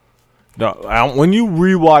 No, when you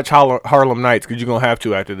rewatch Harlem Nights, because you're gonna have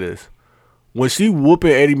to after this, when she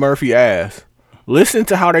whooping Eddie Murphy ass, listen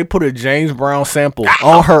to how they put a James Brown sample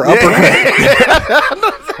on her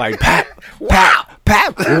uppercut. Like pat, wow.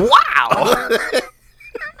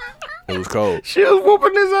 It was cold. She was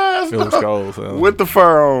whooping his ass. It was cold, fam. With the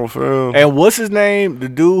fur on, fam. And what's his name? The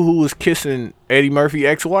dude who was kissing Eddie Murphy's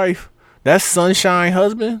ex-wife? That's Sunshine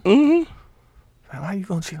husband? Mm-hmm. Man, why you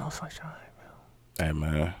gonna cheat on Sunshine, man? Hey,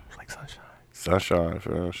 man. It's like Sunshine. Sunshine,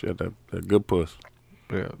 fam. She had that good puss.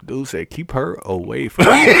 Yeah, dude said, keep her away from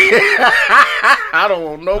me. I don't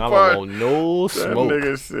want no part. I don't want no That smoke.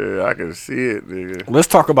 nigga said, I can see it, nigga. Let's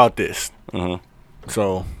talk about this. Mm-hmm.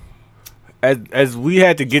 So, as we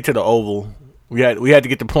had to get to the Oval, we had to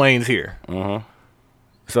get the planes here. Mm-hmm.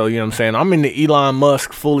 So, you know what I'm saying? I'm in the Elon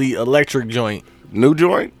Musk fully electric joint. New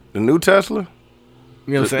joint? The new Tesla?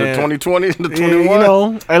 You know what I'm saying? The 2020, the 21? Yeah, you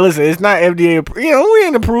know, hey, listen, it's not FDA approved. You know, we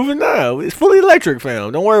ain't approving now. It's fully electric,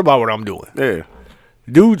 fam. Don't worry about what I'm doing. Yeah.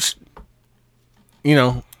 Dudes, you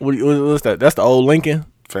know, what's that? That's the old Lincoln.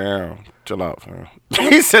 Fam, chill out, fam.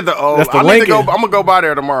 He said the old. That's the I need to go. Lincoln. I'm gonna go by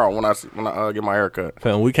there tomorrow when I get my haircut.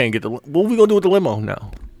 Fam, we can't get the. What we gonna do with the limo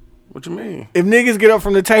now? What you mean? If niggas get up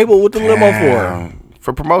from the table, what the limo for?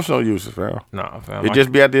 For promotional uses, fam. Nah, fam. It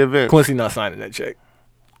just be at the event. Quincy not signing that check.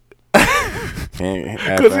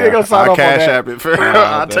 Because he ain't gonna sign I'll off on cash that. app it, fam.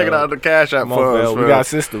 Nah, I'll take it out of the cash app Come on, funds, fam. fam. We got a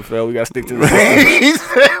system, fam. We gotta stick to the system. He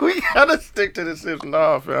said we gotta stick to the system.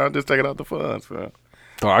 No, fam. I'll just take it out the funds, fam.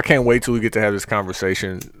 Oh, I can't wait till we get to have this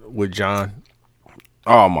conversation with John.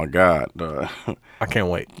 Oh my God, I can't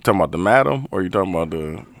wait. You talking about the madam, or you talking about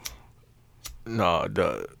the No,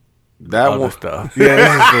 that other one? stuff. Yeah,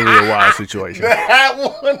 this is gonna be a wild situation. That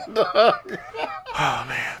one, dog. Oh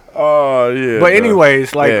man. Oh yeah. But dog.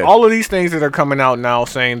 anyways, like Yeah. all of these things that are coming out now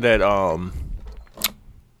saying that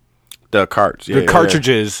the carts, the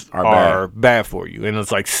cartridges are bad for you, and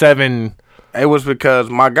it's like 7. It was because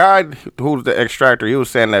my guy, who's the extractor, he was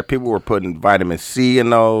saying that people were putting vitamin C in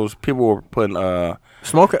those. People were putting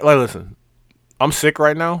Smoke. Like, listen, I'm sick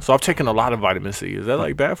right now, so I've taken a lot of vitamin C. Is that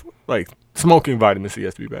like bad for? Like smoking vitamin C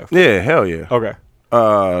has to be bad for? Yeah, hell yeah. Okay.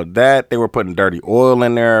 That they were putting dirty oil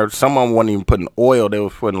in there. Some of them wasn't even putting oil. They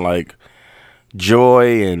was putting like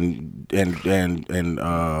Joy and I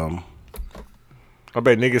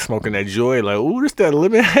bet niggas smoking that Joy like, ooh, this that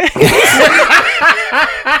lemon haze.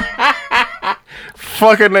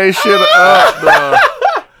 fucking they shit up, dog.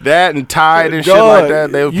 That and Tide and shit like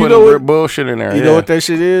that. They were putting real bullshit in there. You know what that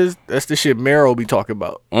shit is? That's the shit Meryl be talking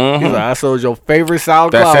about. Mm-hmm. He's like, I sold your favorite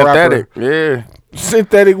SoundCloud That's synthetic. rapper Yeah.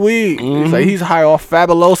 synthetic weed. He's like, he's high off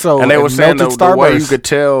Fabuloso. And they were saying melted the way you Starburst. could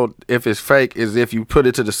tell if it's fake is if you put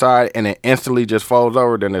it to the side and it instantly just folds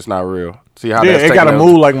over, then it's not real. See how Yeah, that's it taking gotta up-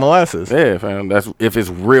 move like molasses. Yeah, fam. That's if it's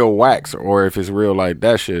real wax or if it's real like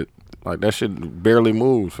that shit. Like that shit barely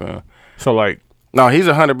moves, fam. So like, No, he's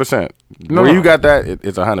 100%. No, Where no. you got that,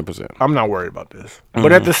 it's 100%. I'm not worried about this.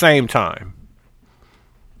 But at the same time,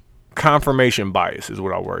 confirmation bias is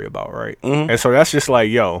what I worry about, right? And so that's just like,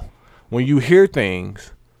 yo, when you hear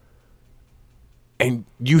things and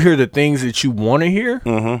you hear the things that you want to hear,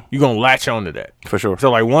 you're going to latch onto that. For sure.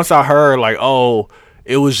 So like once I heard like, oh,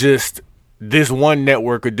 it was just this one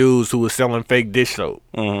network of dudes who was selling fake dish soap.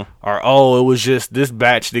 Or, oh, it was just this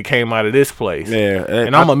batch that came out of this place. Yeah.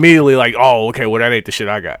 And I'm immediately like, oh, okay, well, that ain't the shit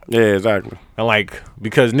I got. Yeah, exactly. And like,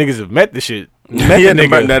 because niggas have met the shit. Yeah, the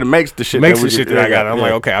nigga that makes the shit makes that the shit that I got. I'm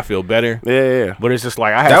like, okay, I feel better. Yeah. But it's just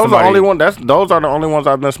like, I had That was somebody, the only one. Those are the only ones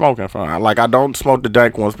I've been smoking from. Like I don't smoke the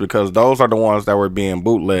dank ones because those are the ones that were being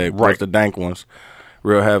bootlegged. Right. Right, the dank ones,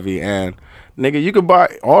 real heavy. And nigga, you can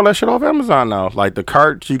buy all that shit off Amazon now. Like the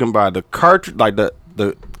carts, you can buy the cartridge, like the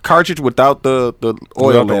cartridge without the oil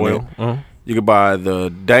Without the in oil. it. You can buy the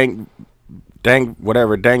dank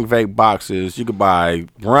vape boxes. You could buy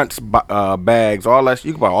Runts bags. All that.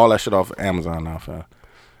 You can buy all that shit off Amazon now, fam.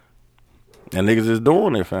 And niggas is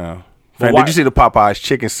doing it, fam. Fam, why- did you see the Popeyes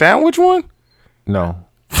chicken sandwich one? No.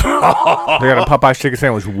 They got a Popeye's chicken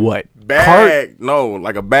sandwich. What? Bag? No,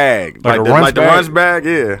 like a bag. Like a the Runts bag? Runts bag,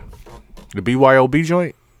 yeah. The BYOB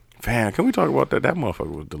joint? Fam, can we talk about that? That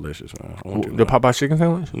motherfucker was delicious, man. I want you to The know. Popeye's chicken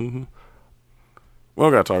sandwich? When We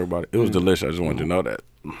don't gotta talk about it. It was delicious. I just wanted you to know that.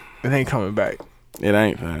 It ain't coming back. It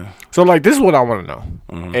ain't, man. So, like, this is what I want to know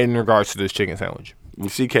in regards to this chicken sandwich. You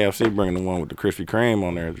see KFC bringing the one with the Krispy Kreme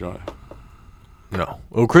on there, joint. No.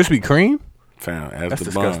 Oh, Krispy Kreme? Fam, as That's the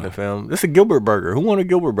disgusting, bun. fam. This is a Gilbert burger. Who wanted a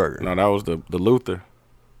Gilbert burger? No, that was the Luther.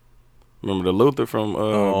 Remember the Luther from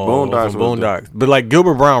Boondocks? From Boondocks. But, like,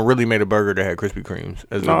 Gilbert Brown really made a burger that had Krispy Kremes.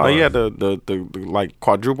 No, he had the like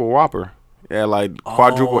quadruple Whopper. Yeah, like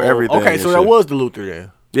quadruple everything. Okay, so that was the Luther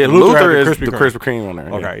then. Yeah, the Luther is the Krispy Kreme on there.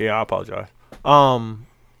 Okay, yeah, I apologize. How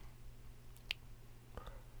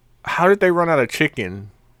did they run out of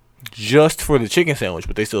chicken just for the chicken sandwich,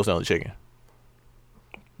 but they still selling chicken?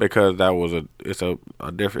 Because that was it's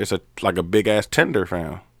like a big ass tender,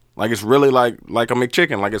 fam. Like it's really like a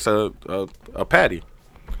McChicken, like it's a patty,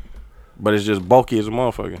 but it's just bulky as a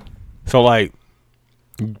motherfucker. So, like,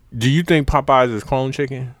 do you think Popeyes is clone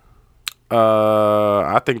chicken?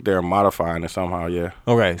 I think they're modifying it somehow. Yeah.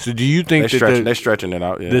 Okay, so do you think they're stretching it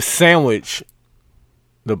out? Yeah. The sandwich,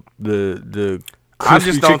 the I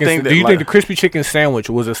just don't think that. Do you think the crispy chicken sandwich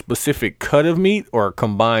was a specific cut of meat or a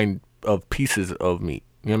combined of pieces of meat?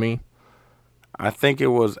 You know what I mean? I think it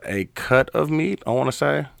was a cut of meat, I want to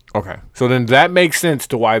say. Okay. So then that makes sense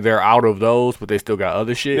to why they're out of those, but they still got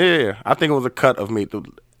other shit? Yeah. I think it was a cut of meat.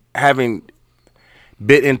 Having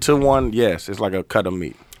bit into one, yes, it's like a cut of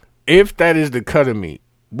meat. If that is the cut of meat,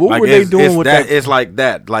 what were they doing with that? It's like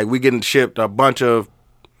that. Like we getting shipped a bunch of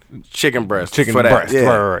chicken breasts. Chicken for breast. That.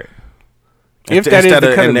 Yeah. Right. If that is the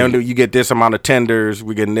cut of meat. And then you get this amount of tenders,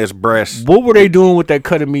 we getting this breast. What were they doing with that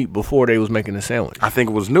cut of meat before they was making the sandwich? I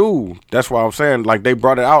think it was new. That's why I'm saying, like, they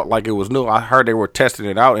brought it out like it was new. I heard they were testing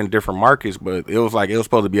it out in different markets, but it was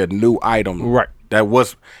supposed to be a new item. Right. It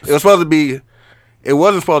wasn't supposed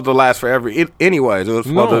to last forever. Anyways, it was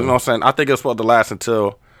supposed to, you know what I'm saying? I think it was supposed to last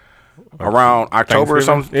until around October or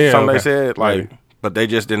something. They said. Like, but they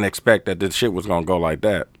just didn't expect that this shit was gonna go like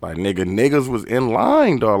that. Like niggas was in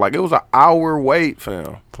line, dog. Like it was an hour wait,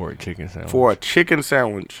 fam. For a chicken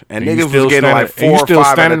sandwich. And niggas was getting like 4 or 5 at a time. You still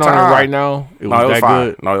standing on it right now? It was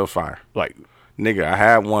fire. Good? No, it was fire. Like, nigga, I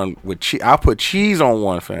had one with cheese. I put cheese on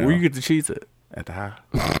one, fam. Where you get the cheese at? At the house.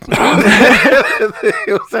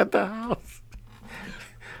 It was at the house.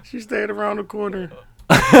 She stayed around the corner.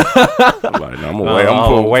 I'm like, no, I'm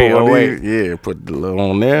gonna wait. I'm gonna wait. Yeah, put the little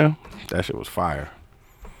on there. That shit was fire.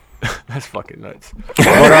 That's fucking nuts. But,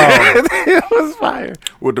 it was fire.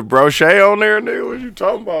 With the brochet on there, nigga. What you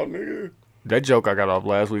talking about, nigga? That joke I got off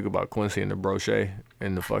last week about Quincy and the brochet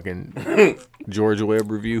and the fucking George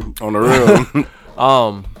Webb review. On the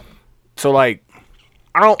real. So like,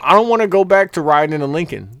 I don't want to go back to riding in a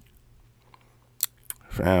Lincoln.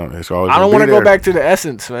 Fam, it's always. I don't want to go back to the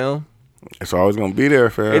Essence, fam. I always gonna be there,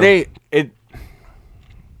 fam. I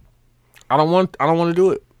don't want to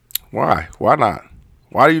do it. Why? Why not?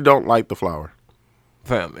 Why do you don't like the flour?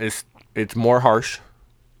 Fam, it's more harsh.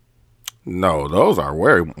 No, those are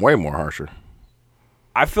way more harsher.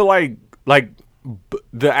 I feel like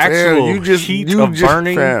the actual heat of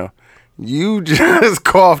burning. Fam, you just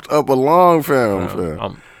coughed up a lung,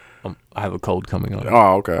 fam. I have a cold coming on.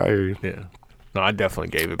 Oh, okay, I hear you. Yeah, no, I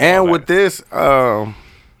definitely gave it. And with this, I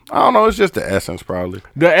don't know. It's just the essence, probably.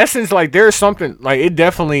 The essence, like there's something like it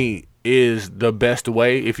definitely is the best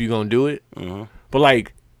way if you're gonna do it. Mm-hmm. But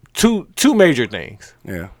like two major things.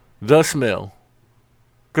 Yeah. The smell,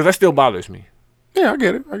 because that still bothers me. Yeah, I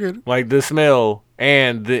get it. Like the smell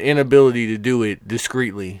and the inability to do it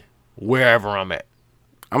discreetly wherever I'm at.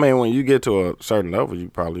 I mean, when you get to a certain level, you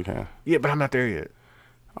probably can. Yeah, but I'm not there yet.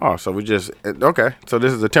 Oh, so we just okay. So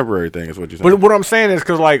this is a temporary thing, is what you're saying. But what I'm saying is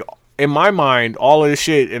because, like, in my mind, all of this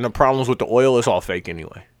shit and the problems with the oil is all fake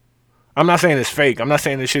anyway. I'm not saying it's fake. I'm not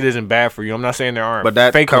saying this shit isn't bad for you. I'm not saying there aren't. But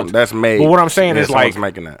that's made. But what I'm saying is like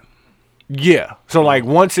making that. Yeah. So like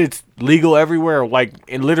once it's legal everywhere, like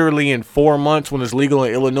literally in 4 months when it's legal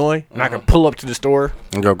in Illinois, and I can pull up to the store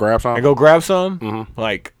and go grab some. Mm-hmm.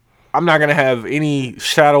 Like I'm not gonna have any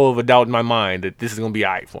shadow of a doubt in my mind that this is gonna be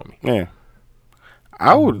alright for me. Yeah.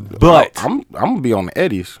 I would, but I'm gonna be on the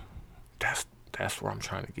eddies. That's where I'm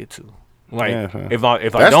trying to get to. Like if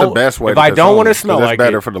that's I don't the best way. If I don't want to smell like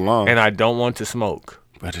better it, for the lungs, and I don't want to smoke.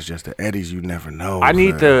 But it's just the eddies. You never know. I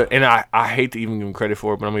need and I hate to even give him credit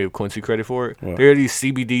for it, but I'm gonna give Quincy credit for it. What? There are these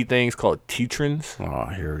CBD things called T-Trins. Oh,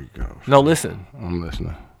 here he goes. No, listen. I'm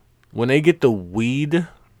listening. When they get the weed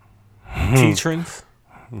T-Trins,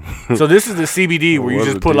 so this is the CBD where you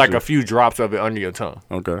just put like a few drops of it under your tongue.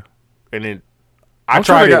 Okay. And then I'm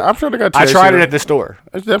sure they got THC. I tried it at the store.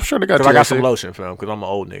 I'm sure they got THC. I got some lotion, fam, because I'm an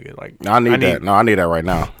old nigga. Like I need that. No, I need that right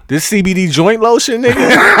now. This CBD joint lotion, nigga.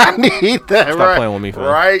 I need that. Stop playing with me, fam.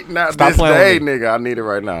 Right now. Stop playing with me, nigga. I need it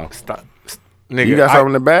right now. Stop. Nigga, you got something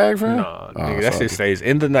in the bag, fam? Nah, nigga, that shit stays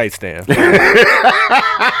in the nightstand.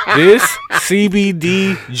 This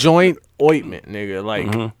CBD joint ointment, nigga,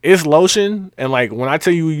 like it's lotion, and like when I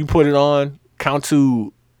tell you put it on, count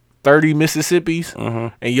to 30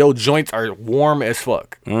 Mississippis, and your joints are warm as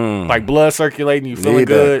fuck. Like blood circulating, you feeling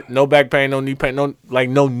good, no back pain, no knee pain, no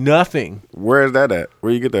nothing. Where is that at?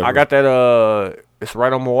 Where you get that? I got that. It's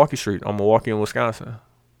right on Milwaukee Street, on Milwaukee in Wisconsin.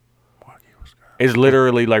 It's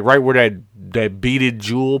literally like right where that Beaded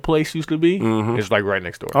Jewel place used to be. It's like right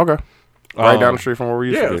next door. Okay. Right down the street from where we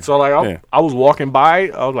used to be. Yeah, so like I was walking by,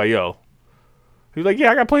 I was like, yo. He was like,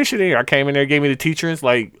 yeah, I got plenty of shit in here. I came in there, gave me the teachers.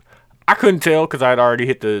 Like, I couldn't tell because I had already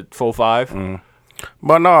hit the full 5.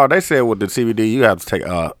 But no, they said with the CBD, you have to take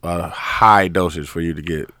a high dosage for you to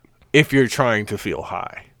get. If you're trying to feel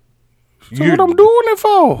high. So what I'm doing it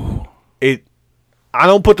for? I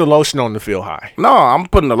don't put the lotion on to feel high. No, I'm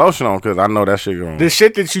putting the lotion on because I know that shit going. The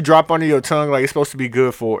shit that you drop under your tongue, like it's supposed to be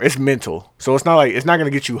good for, it's mental. So it's not like, it's not going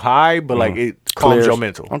to get you high, but like it calms your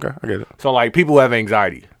mental. Okay, I get it. So like people who have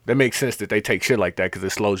anxiety, that makes sense that they take shit like that because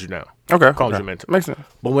it slows you down. Okay. Calms your mental. Makes sense.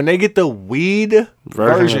 But when they get the weed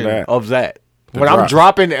version of that when drop. I'm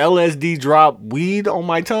dropping LSD drop weed on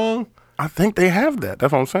my tongue. I think they have that.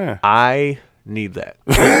 That's what I'm saying. I need that.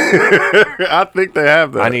 I think they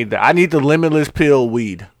have that. I need that. I need the limitless pill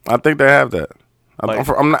weed. I think they have that. Like, if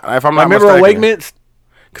I'm not remember mistaken. Awake Mints?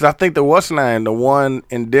 Because I think the one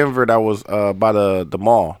in Denver that was by the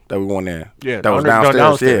mall that we went in. Yeah, that was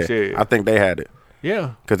downstairs. Yeah. I think they had it.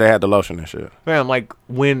 Yeah. Because they had the lotion and shit. Fam, like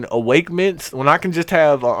when Awake Mints, when I can just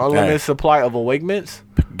have an unlimited supply of Awake Mints.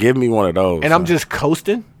 Give me one of those. And I'm just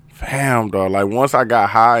coasting. Fam, dog. Like once I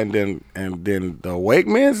got high and then the Awake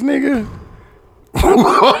Mints, nigga. So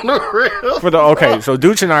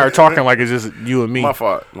Dooch and I are talking like it's just you and me. My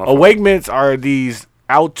fault. Awake Mints are these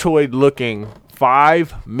Altoid looking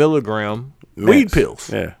 5 milligram weed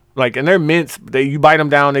pills. Yeah. Like, and they're mints. You bite them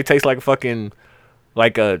down, they taste like a fucking,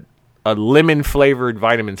 like a lemon flavored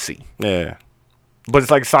vitamin C. Yeah. But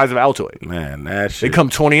it's like the size of Altoid. Man, that shit. They come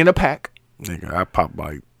 20 in a pack. Nigga, I popped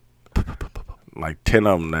like 10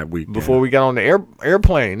 of them that week. Before we got on the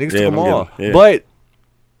airplane. Niggas took them all. Yeah. But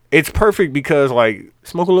it's perfect because, like,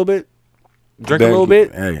 smoke a little bit, drink a little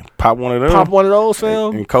bit. Hey, pop one of those. Pop one of those,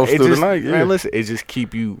 fam. And coast through the night, yeah. Man, listen, it just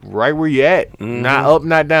keep you right where you at. Not up,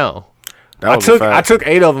 not down. I took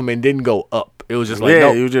 8 of them and didn't go up. It was just like,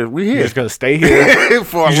 no, we here. You're just going to stay here.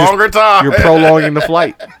 For a longer time. You're prolonging the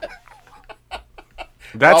flight.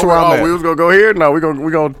 That's where I'm at. We was going to go here? No, we're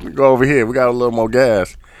gonna go over here. We got a little more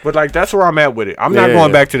gas. But, like, that's where I'm at with it. I'm not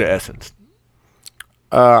going back to the Essence.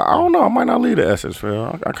 I don't know. I might not leave the Essence,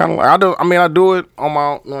 Phil. I kind of like. I do it on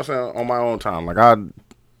my. You know what I'm saying? On my own time. Like I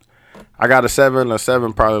got a 7. A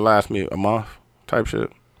 7 probably lasts me a month. Type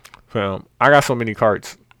shit. Fam, I got so many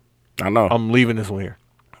carts. I know. I'm leaving this one here.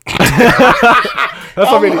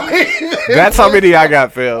 That's how many I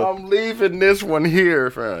got, Phil. I'm leaving this one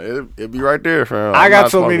here, fam. It'll be right there, fam. I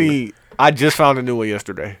got so many. I just found a new one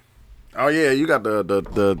yesterday. Oh yeah, you got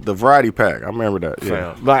the variety pack. I remember that.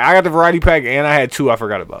 Yeah, like I got the variety pack, and I had 2 I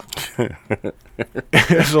forgot about.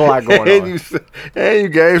 There's a lot going on. And you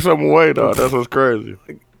gave some away, though. That's what's crazy.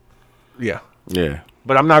 Yeah. Yeah.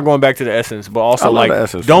 But I'm not going back to the Essence. But also, like,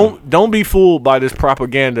 Essence, don't be fooled by this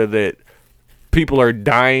propaganda that people are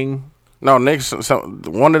dying. No, Nick.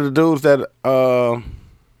 One of the dudes that I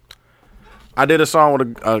did a song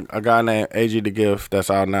with a guy named AG the Gift that's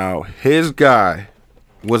out now. His guy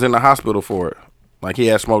was in the hospital for it. Like, he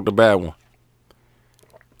had smoked a bad one.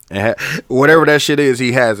 And whatever that shit is,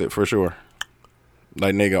 he has it for sure.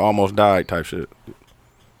 Like, nigga almost died type shit.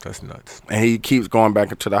 That's nuts. And he keeps going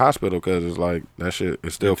back into the hospital because it's like, that shit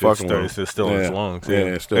is still fucking with him. It's still in his lungs. Yeah,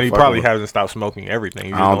 it's still and he probably hasn't stopped smoking everything.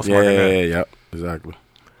 He just yep, exactly.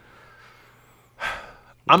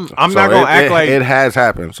 I'm not going to act like... It has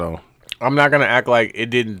happened, so... I'm not going to act like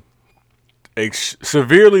it didn't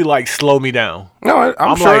severely, like, slow me down. No,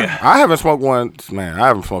 I'm sure. Like, I haven't smoked one, man. I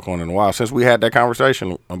haven't smoked one in a while since we had that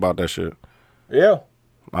conversation about that shit. Yeah,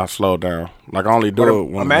 I slowed down. Like, I only do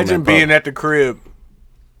it when. Imagine being at the crib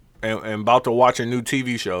and about to watch a new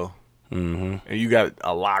TV show, and you got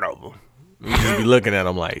a lot of them. You just be looking at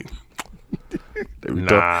them like, they be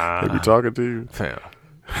talking to you, fam.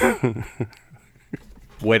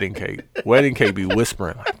 Wedding cake be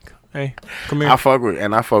whispering like, hey, come here. I fuck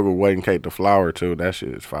with Wedding Cake the flower too. That shit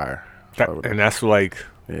is fire. And that's like,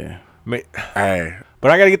 yeah. Hey,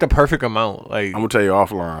 but I gotta get the perfect amount. Like, I'm gonna tell you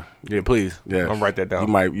offline. Yeah, please. Yeah, I'm gonna write that down.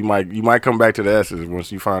 You might come back to the Essence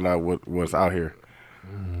once you find out what's out here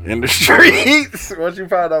in the streets. Once you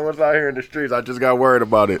find out what's out here in the streets, I just got worried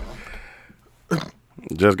about it.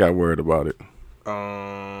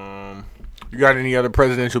 You got any other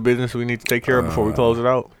presidential business we need to take care of before we close it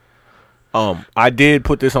out? I did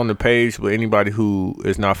put this on the page, but anybody who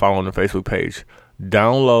is not following the Facebook page,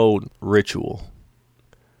 download Ritual.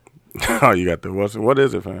 Oh, you got the what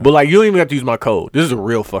is it, fam? But like, you don't even have to use my code. This is a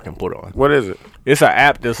real fucking put on. What is it? It's an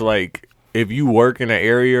app that's like, if you work in an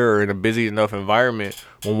area or in a busy enough environment,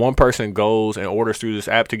 when one person goes and orders through this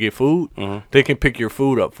app to get food, they can pick your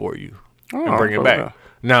food up for you and bring it back. That.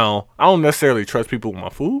 Now, I don't necessarily trust people with my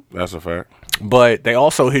food. That's a fact. But they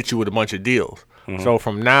also hit you with a bunch of deals. So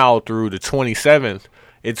from now through the 27th,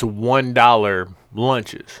 it's $1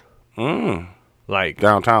 lunches. Like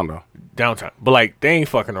downtown though. Downtown, but like they ain't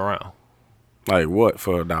fucking around. Like what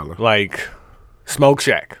for $1? Like Smoke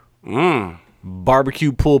Shack,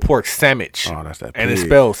 barbecue pulled pork sandwich. Oh, that's that pig. And it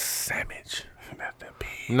spells sandwich. That's that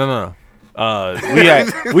pig. No.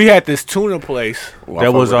 We had this tuna place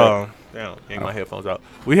that was damn, getting my headphones out.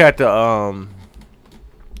 We had the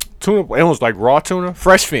tuna. It was like raw tuna,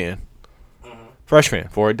 fresh fin for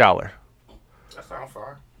 $1. That sounds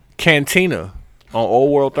fine. Cantina on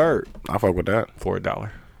Old World 3rd. I fuck with that. For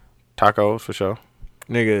 $1. Tacos for sure.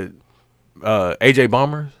 Nigga, AJ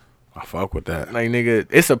Bombers. I fuck with that. Like, nigga,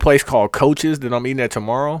 it's a place called Coach's that I'm eating at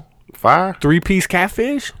tomorrow. Fire? 3-piece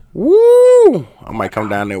catfish. Woo! I might come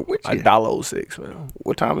down there with you. $1.06, man.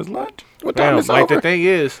 What time is lunch? What time is like over? The thing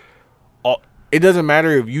is, it doesn't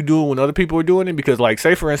matter if you do it when other people are doing it, because like,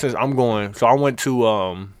 say for instance, I went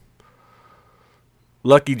to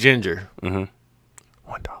Lucky Ginger. $1.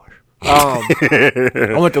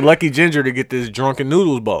 I went to Lucky Ginger to get this drunken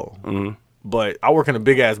noodles bowl. But I work in a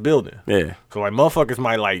big ass building. Yeah. So like, motherfuckers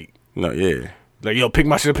might like, no, yeah, like, yo, pick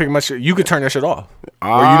my shit. You could turn that shit off, or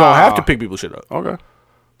you don't have to pick people's shit up. Okay.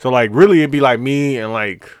 So like, really, it'd be like me and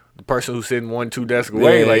like the person who's sitting 1-2 desks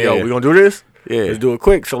away. Like, yo, we gonna do this? Yeah. Let's do it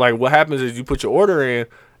quick. So like, what happens is you put your order in,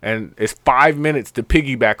 and it's 5 minutes to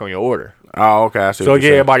piggyback on your order. Oh, okay. So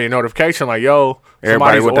get everybody a notification like, yo,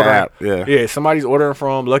 everybody with ordering, the app. Yeah, somebody's ordering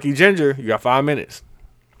from Lucky Ginger. You got 5 minutes.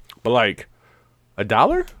 But like,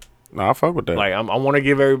 $1? No, I fuck with that. Like, I want to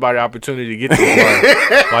give everybody the opportunity to get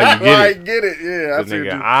this while you get it. Get it, yeah.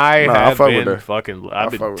 I've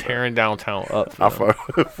been tearing downtown up. I fuck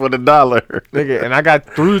for $1, nigga, and I got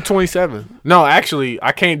through the 27th. No, actually,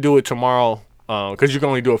 I can't do it tomorrow because you can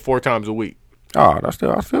only do it 4 times a week. Oh, I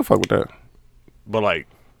still fuck with that. But like,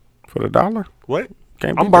 for $1, what?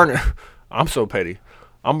 I'm burning. I'm so petty.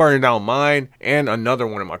 I'm burning down mine and another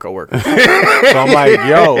one of my coworkers. So I'm like,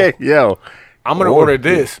 yo. I'm going to order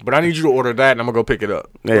this, but I need you to order that, and I'm going to go pick it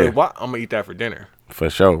up. Yeah. Like, what? I'm going to eat that for dinner. For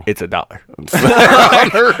sure. It's $1.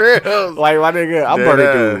 Like, my nigga, I'm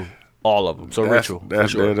burning through all of them. So, Ritual.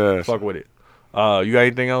 That's sure. Fuck with it. You got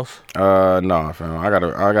anything else? No, fam. I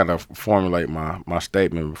gotta formulate my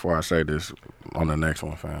statement before I say this on the next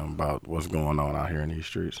one, fam, about what's going on out here in these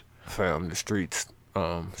streets. Fam, the streets.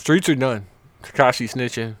 Streets are done. Tekashi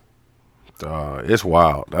snitching. It's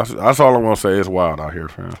wild. That's all I want to say. It's wild out here,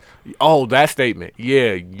 fam. Oh, that statement.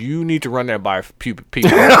 Yeah, you need to run that by people.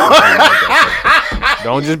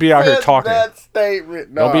 Don't just be out here talking. That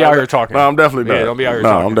statement. No, don't be out here talking. No, I'm definitely not. Don't be out here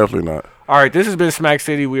talking. No, I'm definitely not. All right, this has been Smack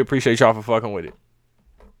City. We appreciate y'all for fucking with it.